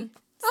in me. Newton.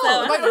 Oh, So, I I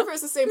don't wonder know. if it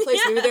was the same place.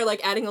 Maybe they're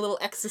like adding a little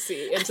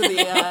ecstasy into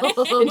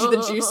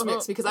the juice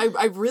mix, because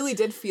I really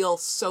did feel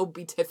so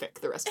beatific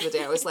the rest of the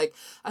day. I was like,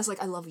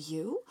 I love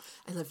you,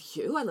 I love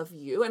you, I love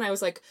you, and I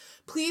was like,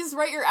 please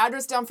write your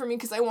address down for me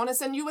because I want to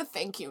send you a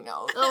thank you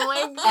note. Oh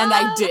my god. And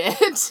I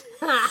did.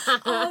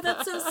 Oh,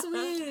 that's so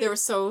sweet. They were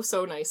so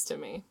nice to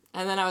me.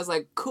 And then I was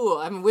like, cool,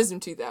 I have a wisdom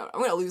tooth out.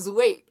 I'm gonna lose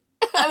weight.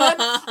 And then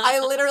I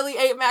literally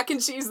ate mac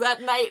and cheese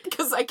that night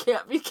because I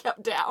can't be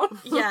kept down.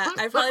 Yeah,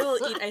 I probably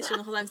will eat ice cream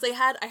the whole time. So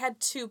I had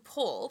two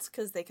pulled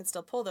because they could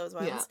still pull those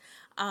ones.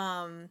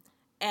 Yeah.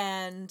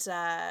 And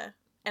I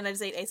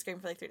just ate ice cream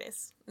for like 3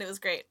 days. And it was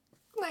great.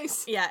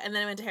 Nice. Yeah, and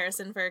then I went to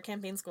Harrison for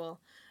campaign school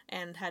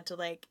and had to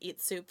like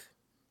eat soup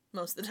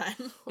most of the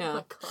time.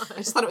 Yeah. I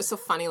just thought it was so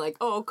funny, like,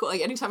 oh, cool.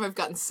 Like, anytime I've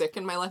gotten sick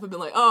in my life, I've been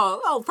like,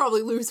 oh, I'll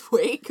probably lose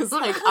weight because,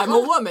 like, I'm a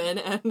woman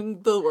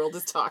and the world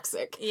is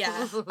toxic.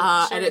 Yeah.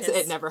 And is.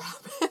 it never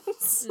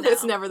happens. No.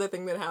 It's never the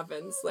thing that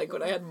happens. Like,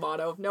 when I had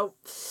mono, nope.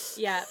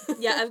 Yeah.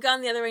 Yeah, I've gone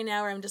the other way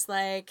now where I'm just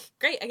like,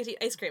 great, I get to eat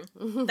ice cream.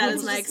 That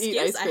is my Just eat excuse.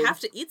 ice I cream. have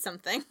to eat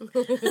something.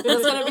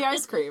 It's gonna be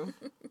ice cream.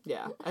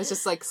 Yeah. I was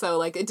just like, so,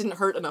 like, it didn't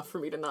hurt enough for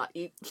me to not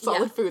eat solid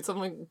Yeah. food. So I'm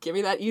like, give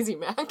me that easy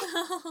mac.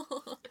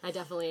 I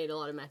definitely ate a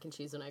lot of mac and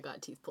cheese when I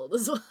got teeth pulled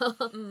as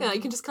well. Yeah, you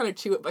can just kind of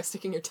chew it by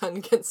sticking your tongue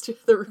against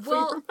the roof of your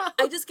Well, mouth.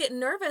 I just get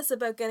nervous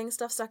about getting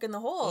stuff stuck in the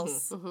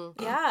holes.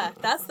 Yeah,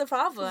 that's the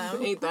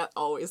problem. Ain't that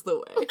always the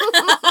way?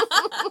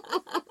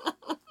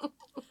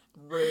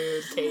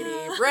 Rude, Katie.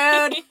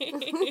 Rude.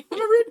 I'm a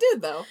rude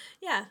dude, though.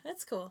 Yeah,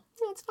 that's cool.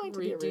 Yeah, it's fine to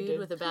be a Rude rude dude dude.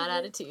 with a bad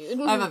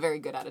attitude. I have a very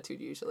good attitude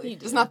usually.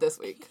 Just not this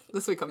week.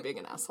 This week I'm being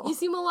an asshole. You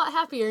seem a lot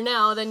happier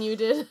now than you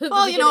did at the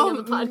Well, beginning you know,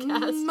 of the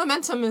podcast.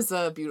 momentum is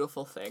a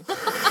beautiful thing.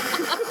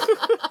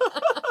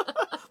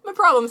 My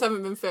problems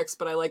haven't been fixed,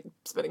 but I like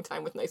spending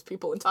time with nice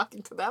people and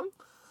talking to them.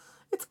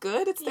 It's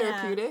good. It's Yeah,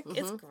 therapeutic.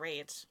 it's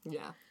great.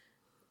 Yeah.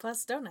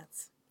 Plus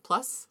donuts.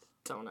 Plus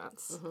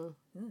donuts. How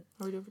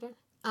are we doing for day?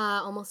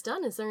 Almost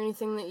done. Is there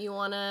anything that you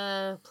want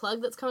to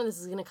plug that's coming? This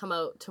is going to come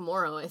out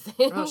tomorrow, I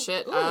think. Oh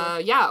shit. Ooh.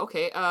 Yeah,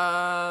 okay.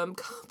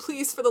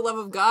 Please, for the love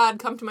of God,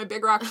 come to my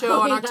Big Rock show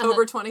on yeah.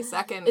 October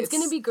 22nd. It's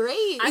going to be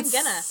great. I'm It's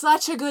gonna.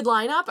 such a good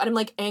lineup, and I'm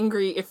like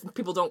angry if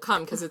people don't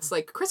come because it's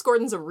like Chris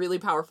Gordon's a really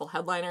powerful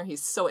headliner.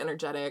 He's so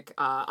energetic.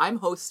 I'm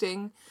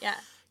hosting. Yeah.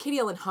 Katie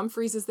Ellen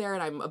Humphries is there,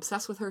 and I'm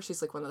obsessed with her.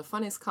 She's like one of the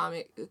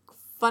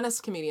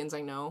funnest comedians I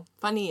know.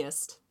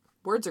 Funniest.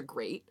 Words are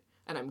great,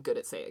 and I'm good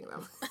at saying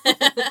them.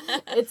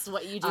 It's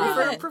what you do Love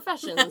for it.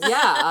 professions.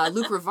 Yeah,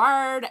 Luke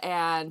Rivard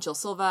and Jill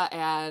Silva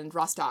and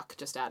Ross Dock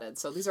just added.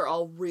 So these are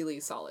all really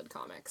solid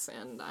comics,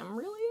 and I'm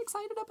really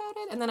excited about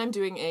it. And then I'm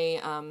doing a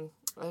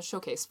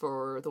showcase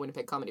for the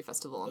Winnipeg Comedy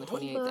Festival on the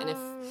 28th. And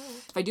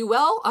if I do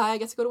well, I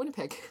get to go to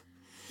Winnipeg,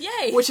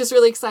 Yay. which is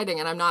really exciting.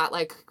 And I'm not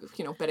like,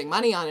 betting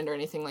money on it or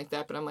anything like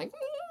that, but I'm like,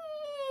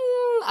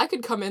 I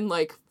could come in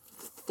like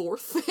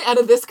fourth out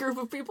of this group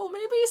of people,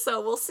 maybe.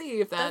 So we'll see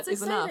if that That's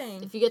is enough.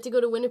 exciting. If you get to go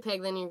to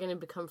Winnipeg, then you're going to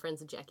become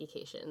friends with Jackie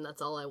Cation.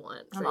 That's all I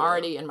want. I'm for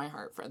already you. in my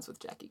heart friends with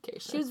Jackie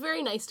Cation. She was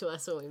very nice to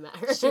us when we met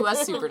her. She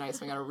was super nice.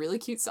 We got a really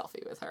cute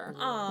selfie with her.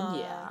 Aw.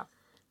 Yeah.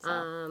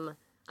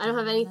 I don't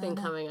have anything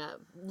coming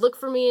up. Look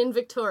for me in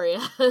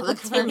Victoria. Look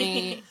for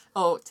me.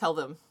 Oh, tell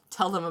them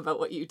about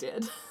what you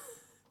did.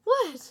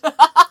 What?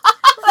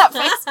 That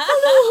face.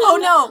 Oh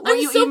no! What I'm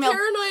you so emailed?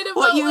 paranoid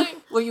about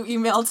What you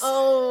emailed?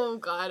 Oh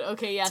God.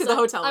 Okay. Yes. To the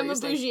hotel I'm where a you're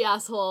staying. bougie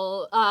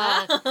asshole.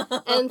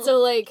 And so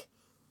like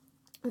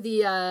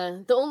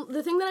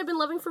the thing that I've been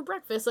loving for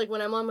breakfast, like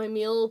when I'm on my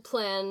meal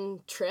plan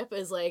trip,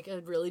 is like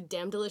a really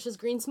damn delicious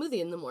green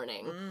smoothie in the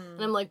morning.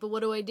 And I'm like, but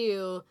what do I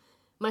do?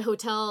 My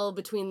hotel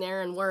between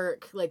there and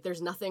work, like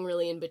there's nothing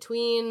really in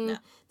between. No.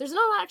 There's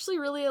not actually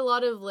really a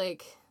lot of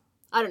like,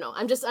 I don't know.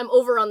 I'm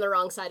over on the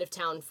wrong side of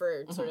town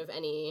for sort of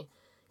any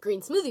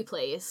green smoothie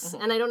place,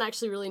 and I don't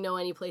actually really know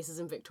any places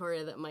in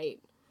Victoria that might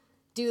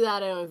do that.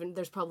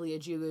 There's probably a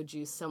Jugo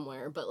Juice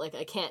somewhere, but like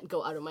I can't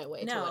go out of my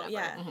way to No, whatever.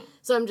 yeah.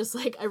 So I'm just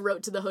like, I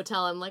wrote to the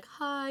hotel, I'm like,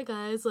 hi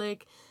guys,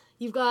 like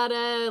you've got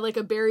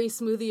a berry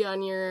smoothie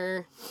on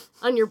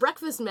your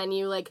breakfast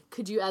menu, like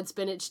could you add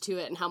spinach to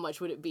it and how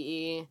much would it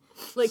be?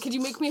 Like could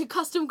you make me a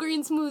custom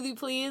green smoothie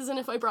please, and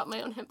if I brought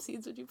my own hemp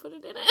seeds would you put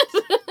it in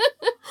it?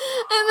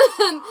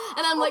 and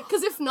I'm like,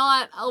 because if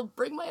not, I'll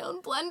bring my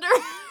own blender.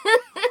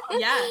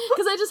 Yeah.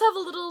 Because I just have a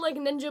little, like,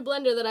 Ninja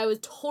blender that I was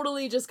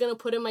totally just going to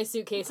put in my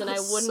suitcase, and I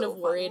wouldn't have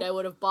worried. funny. I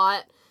would have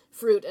bought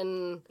fruit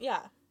and... Yeah.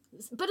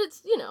 But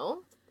it's, you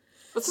know...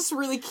 It's just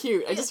really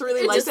cute. I just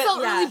really It liked just it.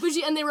 felt Yeah. really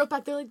bougie, and they wrote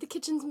back, they're like, the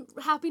kitchen's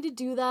happy to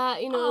do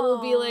that, you know,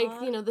 it'll be like,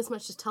 Aw. you know, this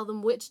much, just tell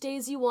them which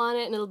days you want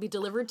it, and it'll be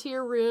delivered to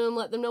your room,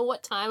 let them know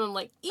what time. I'm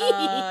like,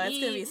 Oh, it's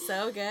gonna be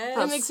so good. That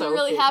That's makes so me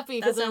really cute. happy,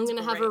 because That I'm sounds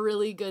going to have a great.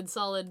 really good,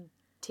 solid,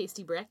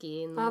 tasty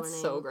brekkie in the morning.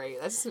 That's so great.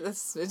 That's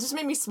it just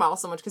made me smile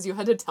so much because you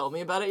had to tell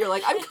me about it. You're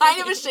like, I'm kind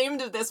of ashamed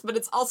of this, but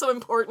it's also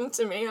important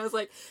to me. I was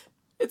like,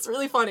 it's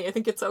really funny. I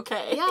think it's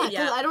okay. Yeah, because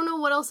Yeah. I don't know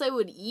what else I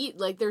would eat.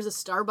 Like, there's a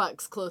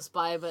Starbucks close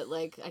by, but,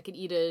 like, I could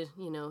eat a,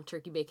 you know,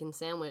 turkey bacon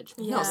sandwich.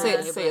 No, Yeah. say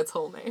but its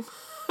whole name.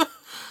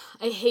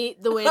 I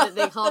hate the way that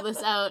they call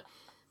this out.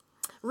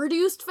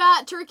 Reduced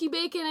fat turkey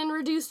bacon and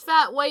reduced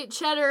fat white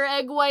cheddar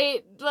egg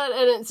white,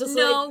 and it's just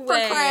No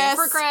like way.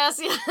 for Chris,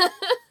 yeah.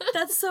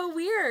 That's so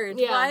weird.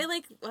 Yeah. Why,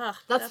 like, ugh,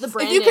 That's the If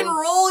branding. you can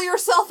roll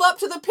yourself up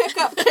to the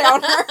pickup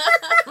counter.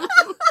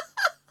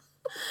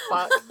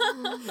 Fuck.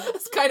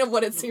 That's kind of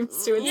what it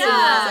seems to.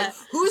 Yeah. It's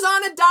like, who's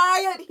on a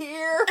diet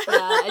here? Yeah,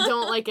 I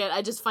don't like it.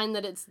 I just find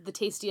that it's the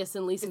tastiest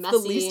and least It's messy.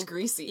 the least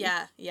greasy.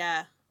 Yeah,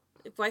 yeah.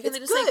 Why can't they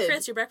It's just say, good.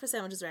 Chris, your breakfast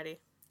sandwich is ready?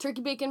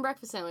 Turkey bacon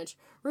breakfast sandwich.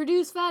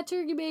 Reduced fat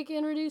turkey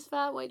bacon, reduced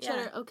fat white Yeah,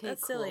 cheddar. Okay,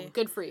 that's cool. silly.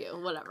 Good for you.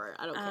 Whatever.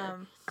 I don't care.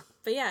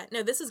 But yeah,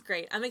 no, this is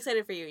great. I'm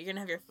excited for you. You're gonna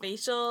have your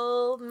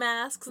facial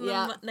masks in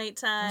Yeah. the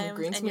nighttime,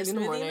 Green and your smoothie in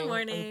the morning.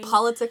 morning. And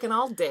politicking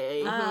all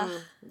day. Mm-hmm.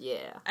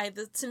 Yeah.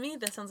 To me,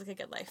 that sounds like a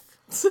good life.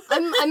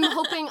 I'm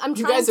hoping. I'm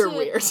You trying guys are to-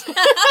 weird.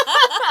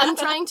 I'm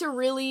trying to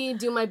really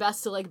do my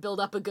best to like build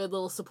up a good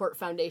little support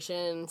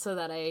foundation so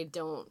that I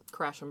don't.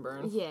 Crash and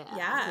burn. Yeah.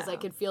 Yeah. Because I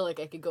could feel like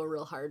I could go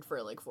real hard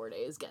for like 4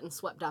 days, getting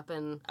swept up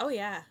in. Oh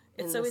yeah,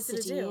 it's in so the easy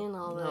to city do. and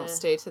all No, the-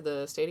 stay to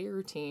your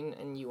routine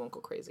and you won't go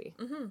crazy.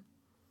 Mm-hmm.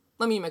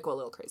 I mean, you might go a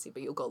little crazy,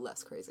 but you'll go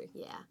less crazy.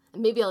 Yeah,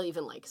 and maybe I'll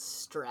even like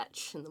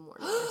stretch in the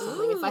morning or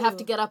something. If I have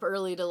to get up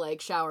early to like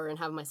shower and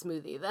have my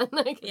smoothie, then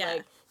I can Yeah.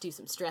 like do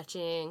some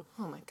stretching.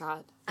 Oh my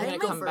god. I'm I'm gonna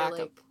gonna go come for back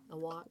like a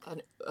walk.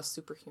 a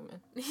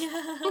superhuman.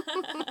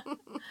 I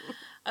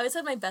always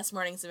have my best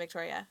mornings in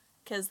Victoria.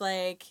 Because,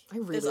 like, I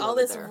really there's all love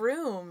it this there.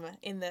 room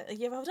in the...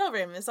 You have a hotel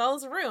room. There's all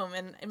this room.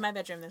 And in my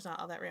bedroom, there's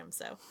not all that room.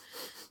 So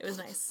it was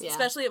nice. Yeah.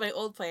 Especially at my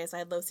old place, I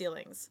had low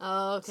ceilings.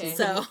 Oh, okay.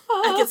 So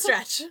I could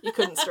stretch. You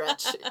couldn't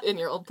stretch in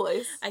your old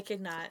place. I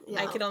could not.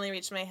 Yeah. I could only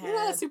reach my head. You're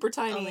not a super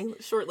tiny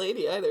short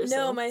lady either. No,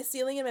 so. my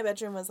ceiling in my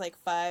bedroom was like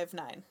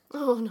 5'9".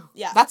 Oh no.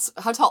 Yeah. That's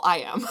how tall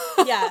I am.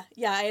 yeah.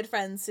 I had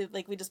friends who,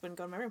 like, we just wouldn't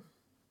go in my room.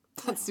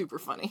 That's super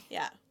funny.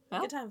 Yeah.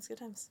 Well. Good times.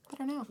 I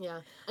don't know.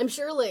 Yeah, I'm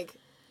sure like.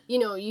 You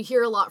know, you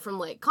hear a lot from,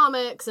 like,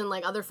 comics and,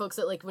 like, other folks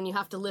that, like, when you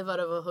have to live out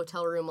of a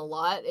hotel room a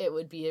lot, it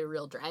would be a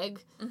real drag.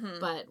 Mm-hmm.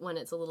 But when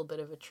it's a little bit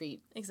of a treat,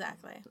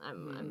 Exactly.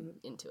 I'm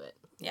into it.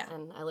 Yeah.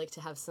 And I like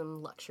to have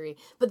some luxury.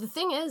 But the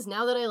thing is,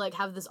 now that I, like,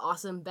 have this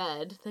awesome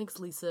bed, thanks,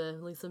 Lisa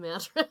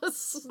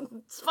Mattress,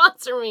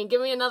 sponsor me, give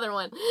me another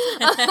one.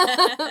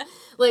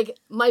 Like,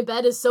 my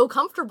bed is so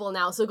comfortable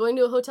now, so going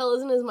to a hotel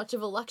isn't as much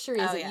of a luxury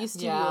as Oh, it yeah. used to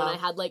be Yeah. when I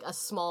had, like, a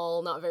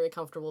small, not very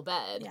comfortable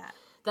bed. Yeah.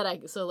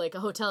 So like a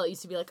hotel, it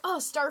used to be like, oh,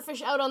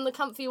 starfish out on the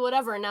comfy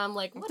whatever, and now I'm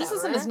like, whatever. This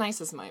isn't as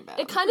nice as my bed.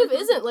 It kind of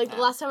isn't. Like, Yeah.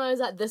 the last time I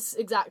was at this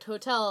exact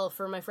hotel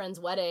for my friend's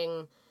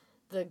wedding,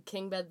 the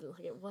king bed,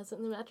 like, it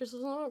wasn't, the mattress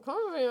was not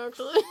comfy,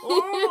 actually.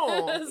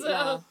 Oh, So,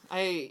 yeah.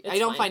 I it's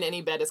don't fine. find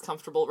any bed as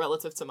comfortable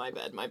relative to my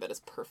bed. My bed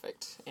is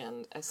perfect,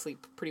 and I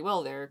sleep pretty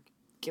well there,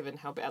 given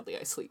how badly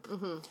I sleep.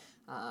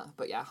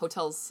 But yeah,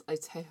 hotels, I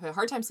have a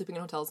hard time sleeping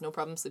in hotels, no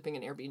problem sleeping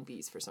in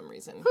Airbnbs for some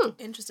reason.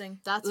 Interesting.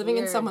 That's Living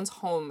in weird. someone's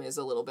home is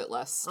a little bit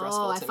less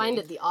stressful I to find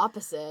me. it the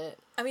opposite.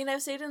 I mean,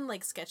 I've stayed in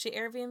like sketchy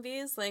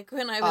Airbnbs. Like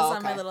when I was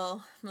on my okay.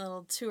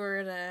 little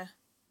tour to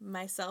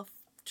myself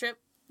trip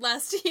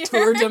last year.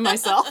 Tour to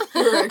myself.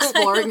 You were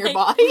exploring your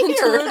body.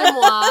 Tour Or... de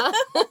moi.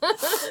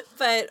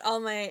 But all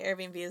my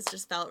Airbnbs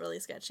just felt really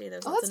sketchy. There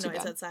was lots that's of too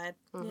noise bad. outside.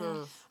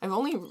 Mm-hmm.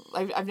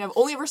 I've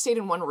only ever stayed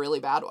in one really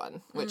bad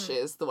one, which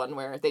is the one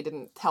where they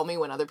didn't tell me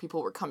when other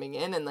people were coming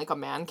in, and like a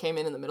man came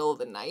in the middle of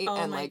the night Oh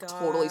and my like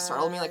totally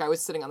startled me. God. Like I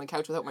was sitting on the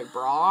couch without my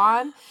bra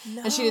on,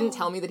 No. and she didn't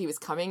tell me that he was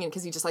coming, and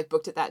because he just like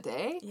booked it that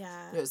day.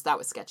 Yeah. That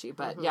was sketchy,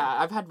 but yeah,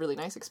 I've had really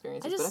nice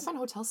experiences. But I just- find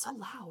hotels so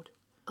loud.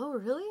 Oh,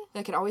 really?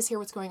 I can always hear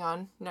what's going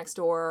on next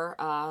door,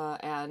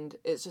 and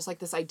it's just like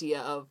this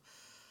idea of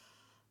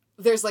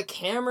there's like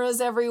cameras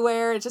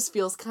everywhere. It just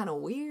feels kind of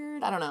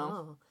weird. I don't know.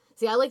 Oh.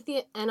 See, I like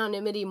the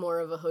anonymity more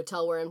of a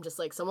hotel where I'm just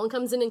like, someone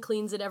comes in and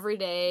cleans it every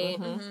day.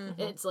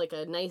 It's like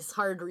a nice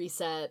hard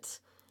reset.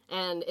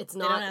 And it's They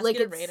don't not ask like you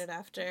to it's, rate it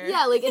after.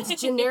 yeah, like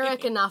it's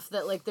generic enough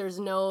that like there's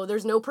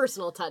no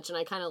personal touch, and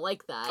I kind of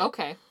like that.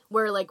 Okay,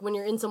 Where like when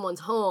you're in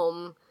someone's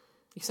home,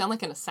 you sound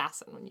like an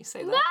assassin when you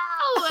say that.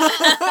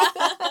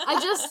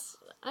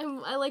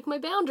 I like my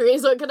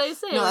boundaries. What could I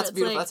say? No, that's It's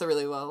beautiful. like, That's a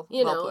really well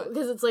you well know, put.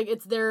 because it's like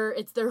it's their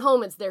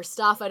home, it's their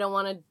stuff. I don't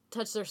want to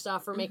touch their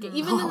stuff or make it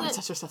even Oh, in I the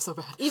touch yourself so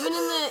bad. even in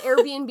the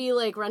Airbnb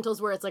like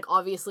rentals where it's like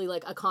obviously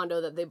like a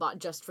condo that they bought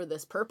just for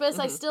this purpose.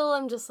 I still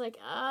am just like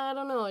I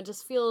don't know. It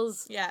just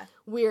feels Yeah.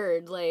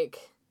 weird. Like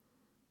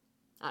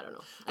I don't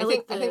know. I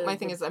think my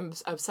thing is I'm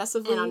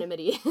obsessively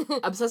anonymity.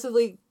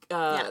 obsessively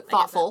I get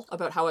thoughtful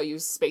about how I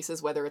use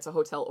spaces, whether it's a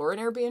hotel or an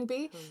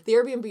Airbnb. The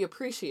Airbnb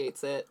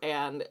appreciates it,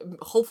 and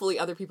hopefully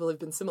other people have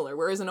been similar.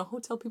 Whereas in a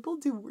hotel, people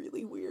do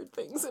really weird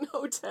things in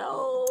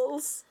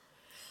hotels.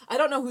 I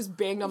don't know who's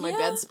banged on my Yeah.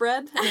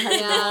 bedspread.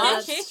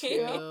 Yeah, that's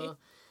true.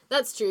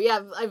 That's true.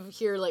 Yeah, I've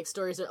hear like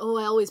stories that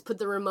I always put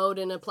the remote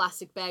in a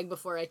plastic bag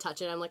before I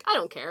touch it. I'm like, I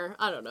don't care.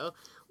 I don't know.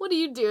 What are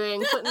you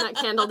doing? Putting that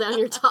candle down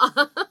your top.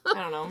 I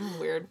don't know. I'm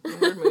weird. I'm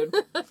in a weird mood.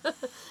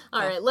 All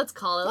right, let's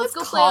call it. Let's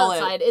go play call it.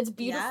 outside. It's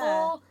beautiful.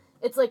 Yeah.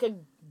 It's like a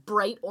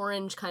bright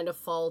orange kind of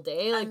fall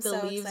day. Like I'm the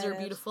so leaves are excited.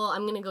 beautiful.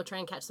 I'm gonna go try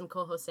and catch some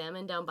coho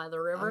salmon down by the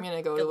river. I'm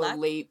gonna go Good to luck. a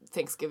late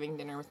Thanksgiving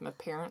dinner with my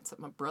parents at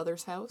my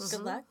brother's house.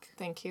 Good luck.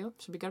 Thank you.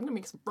 Should be good. I'm gonna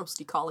make some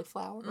roasty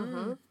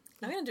cauliflower.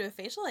 I'm gonna do a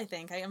facial. I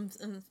think I am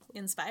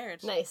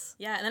inspired. Nice.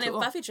 Yeah, and then I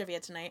Cool. have Buffy trivia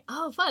tonight.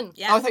 Oh, fun.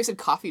 Yeah. Oh, I thought you said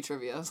coffee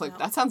trivia. I was like, No.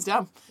 that sounds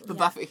dumb. But Yeah.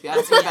 Buffy, yeah,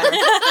 that's way better.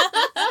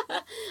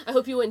 I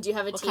hope you win. Do you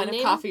have a What team kind of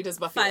name? coffee does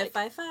Buffy like?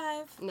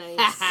 555. Nice.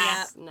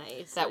 Yeah.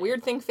 Nice. That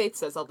weird thing Faith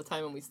says all the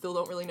time, and we still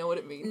don't really know what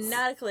it means.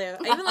 Not a clue.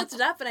 I even looked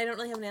it up, and I don't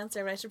really have an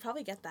answer, but I should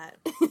probably get that.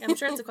 I'm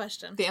sure it's a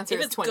question. The answer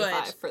If is it's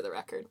 25 good. for the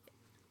record.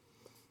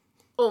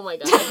 Oh my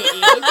god. I hate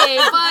you. Okay,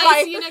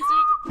 bye. See you next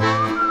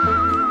week.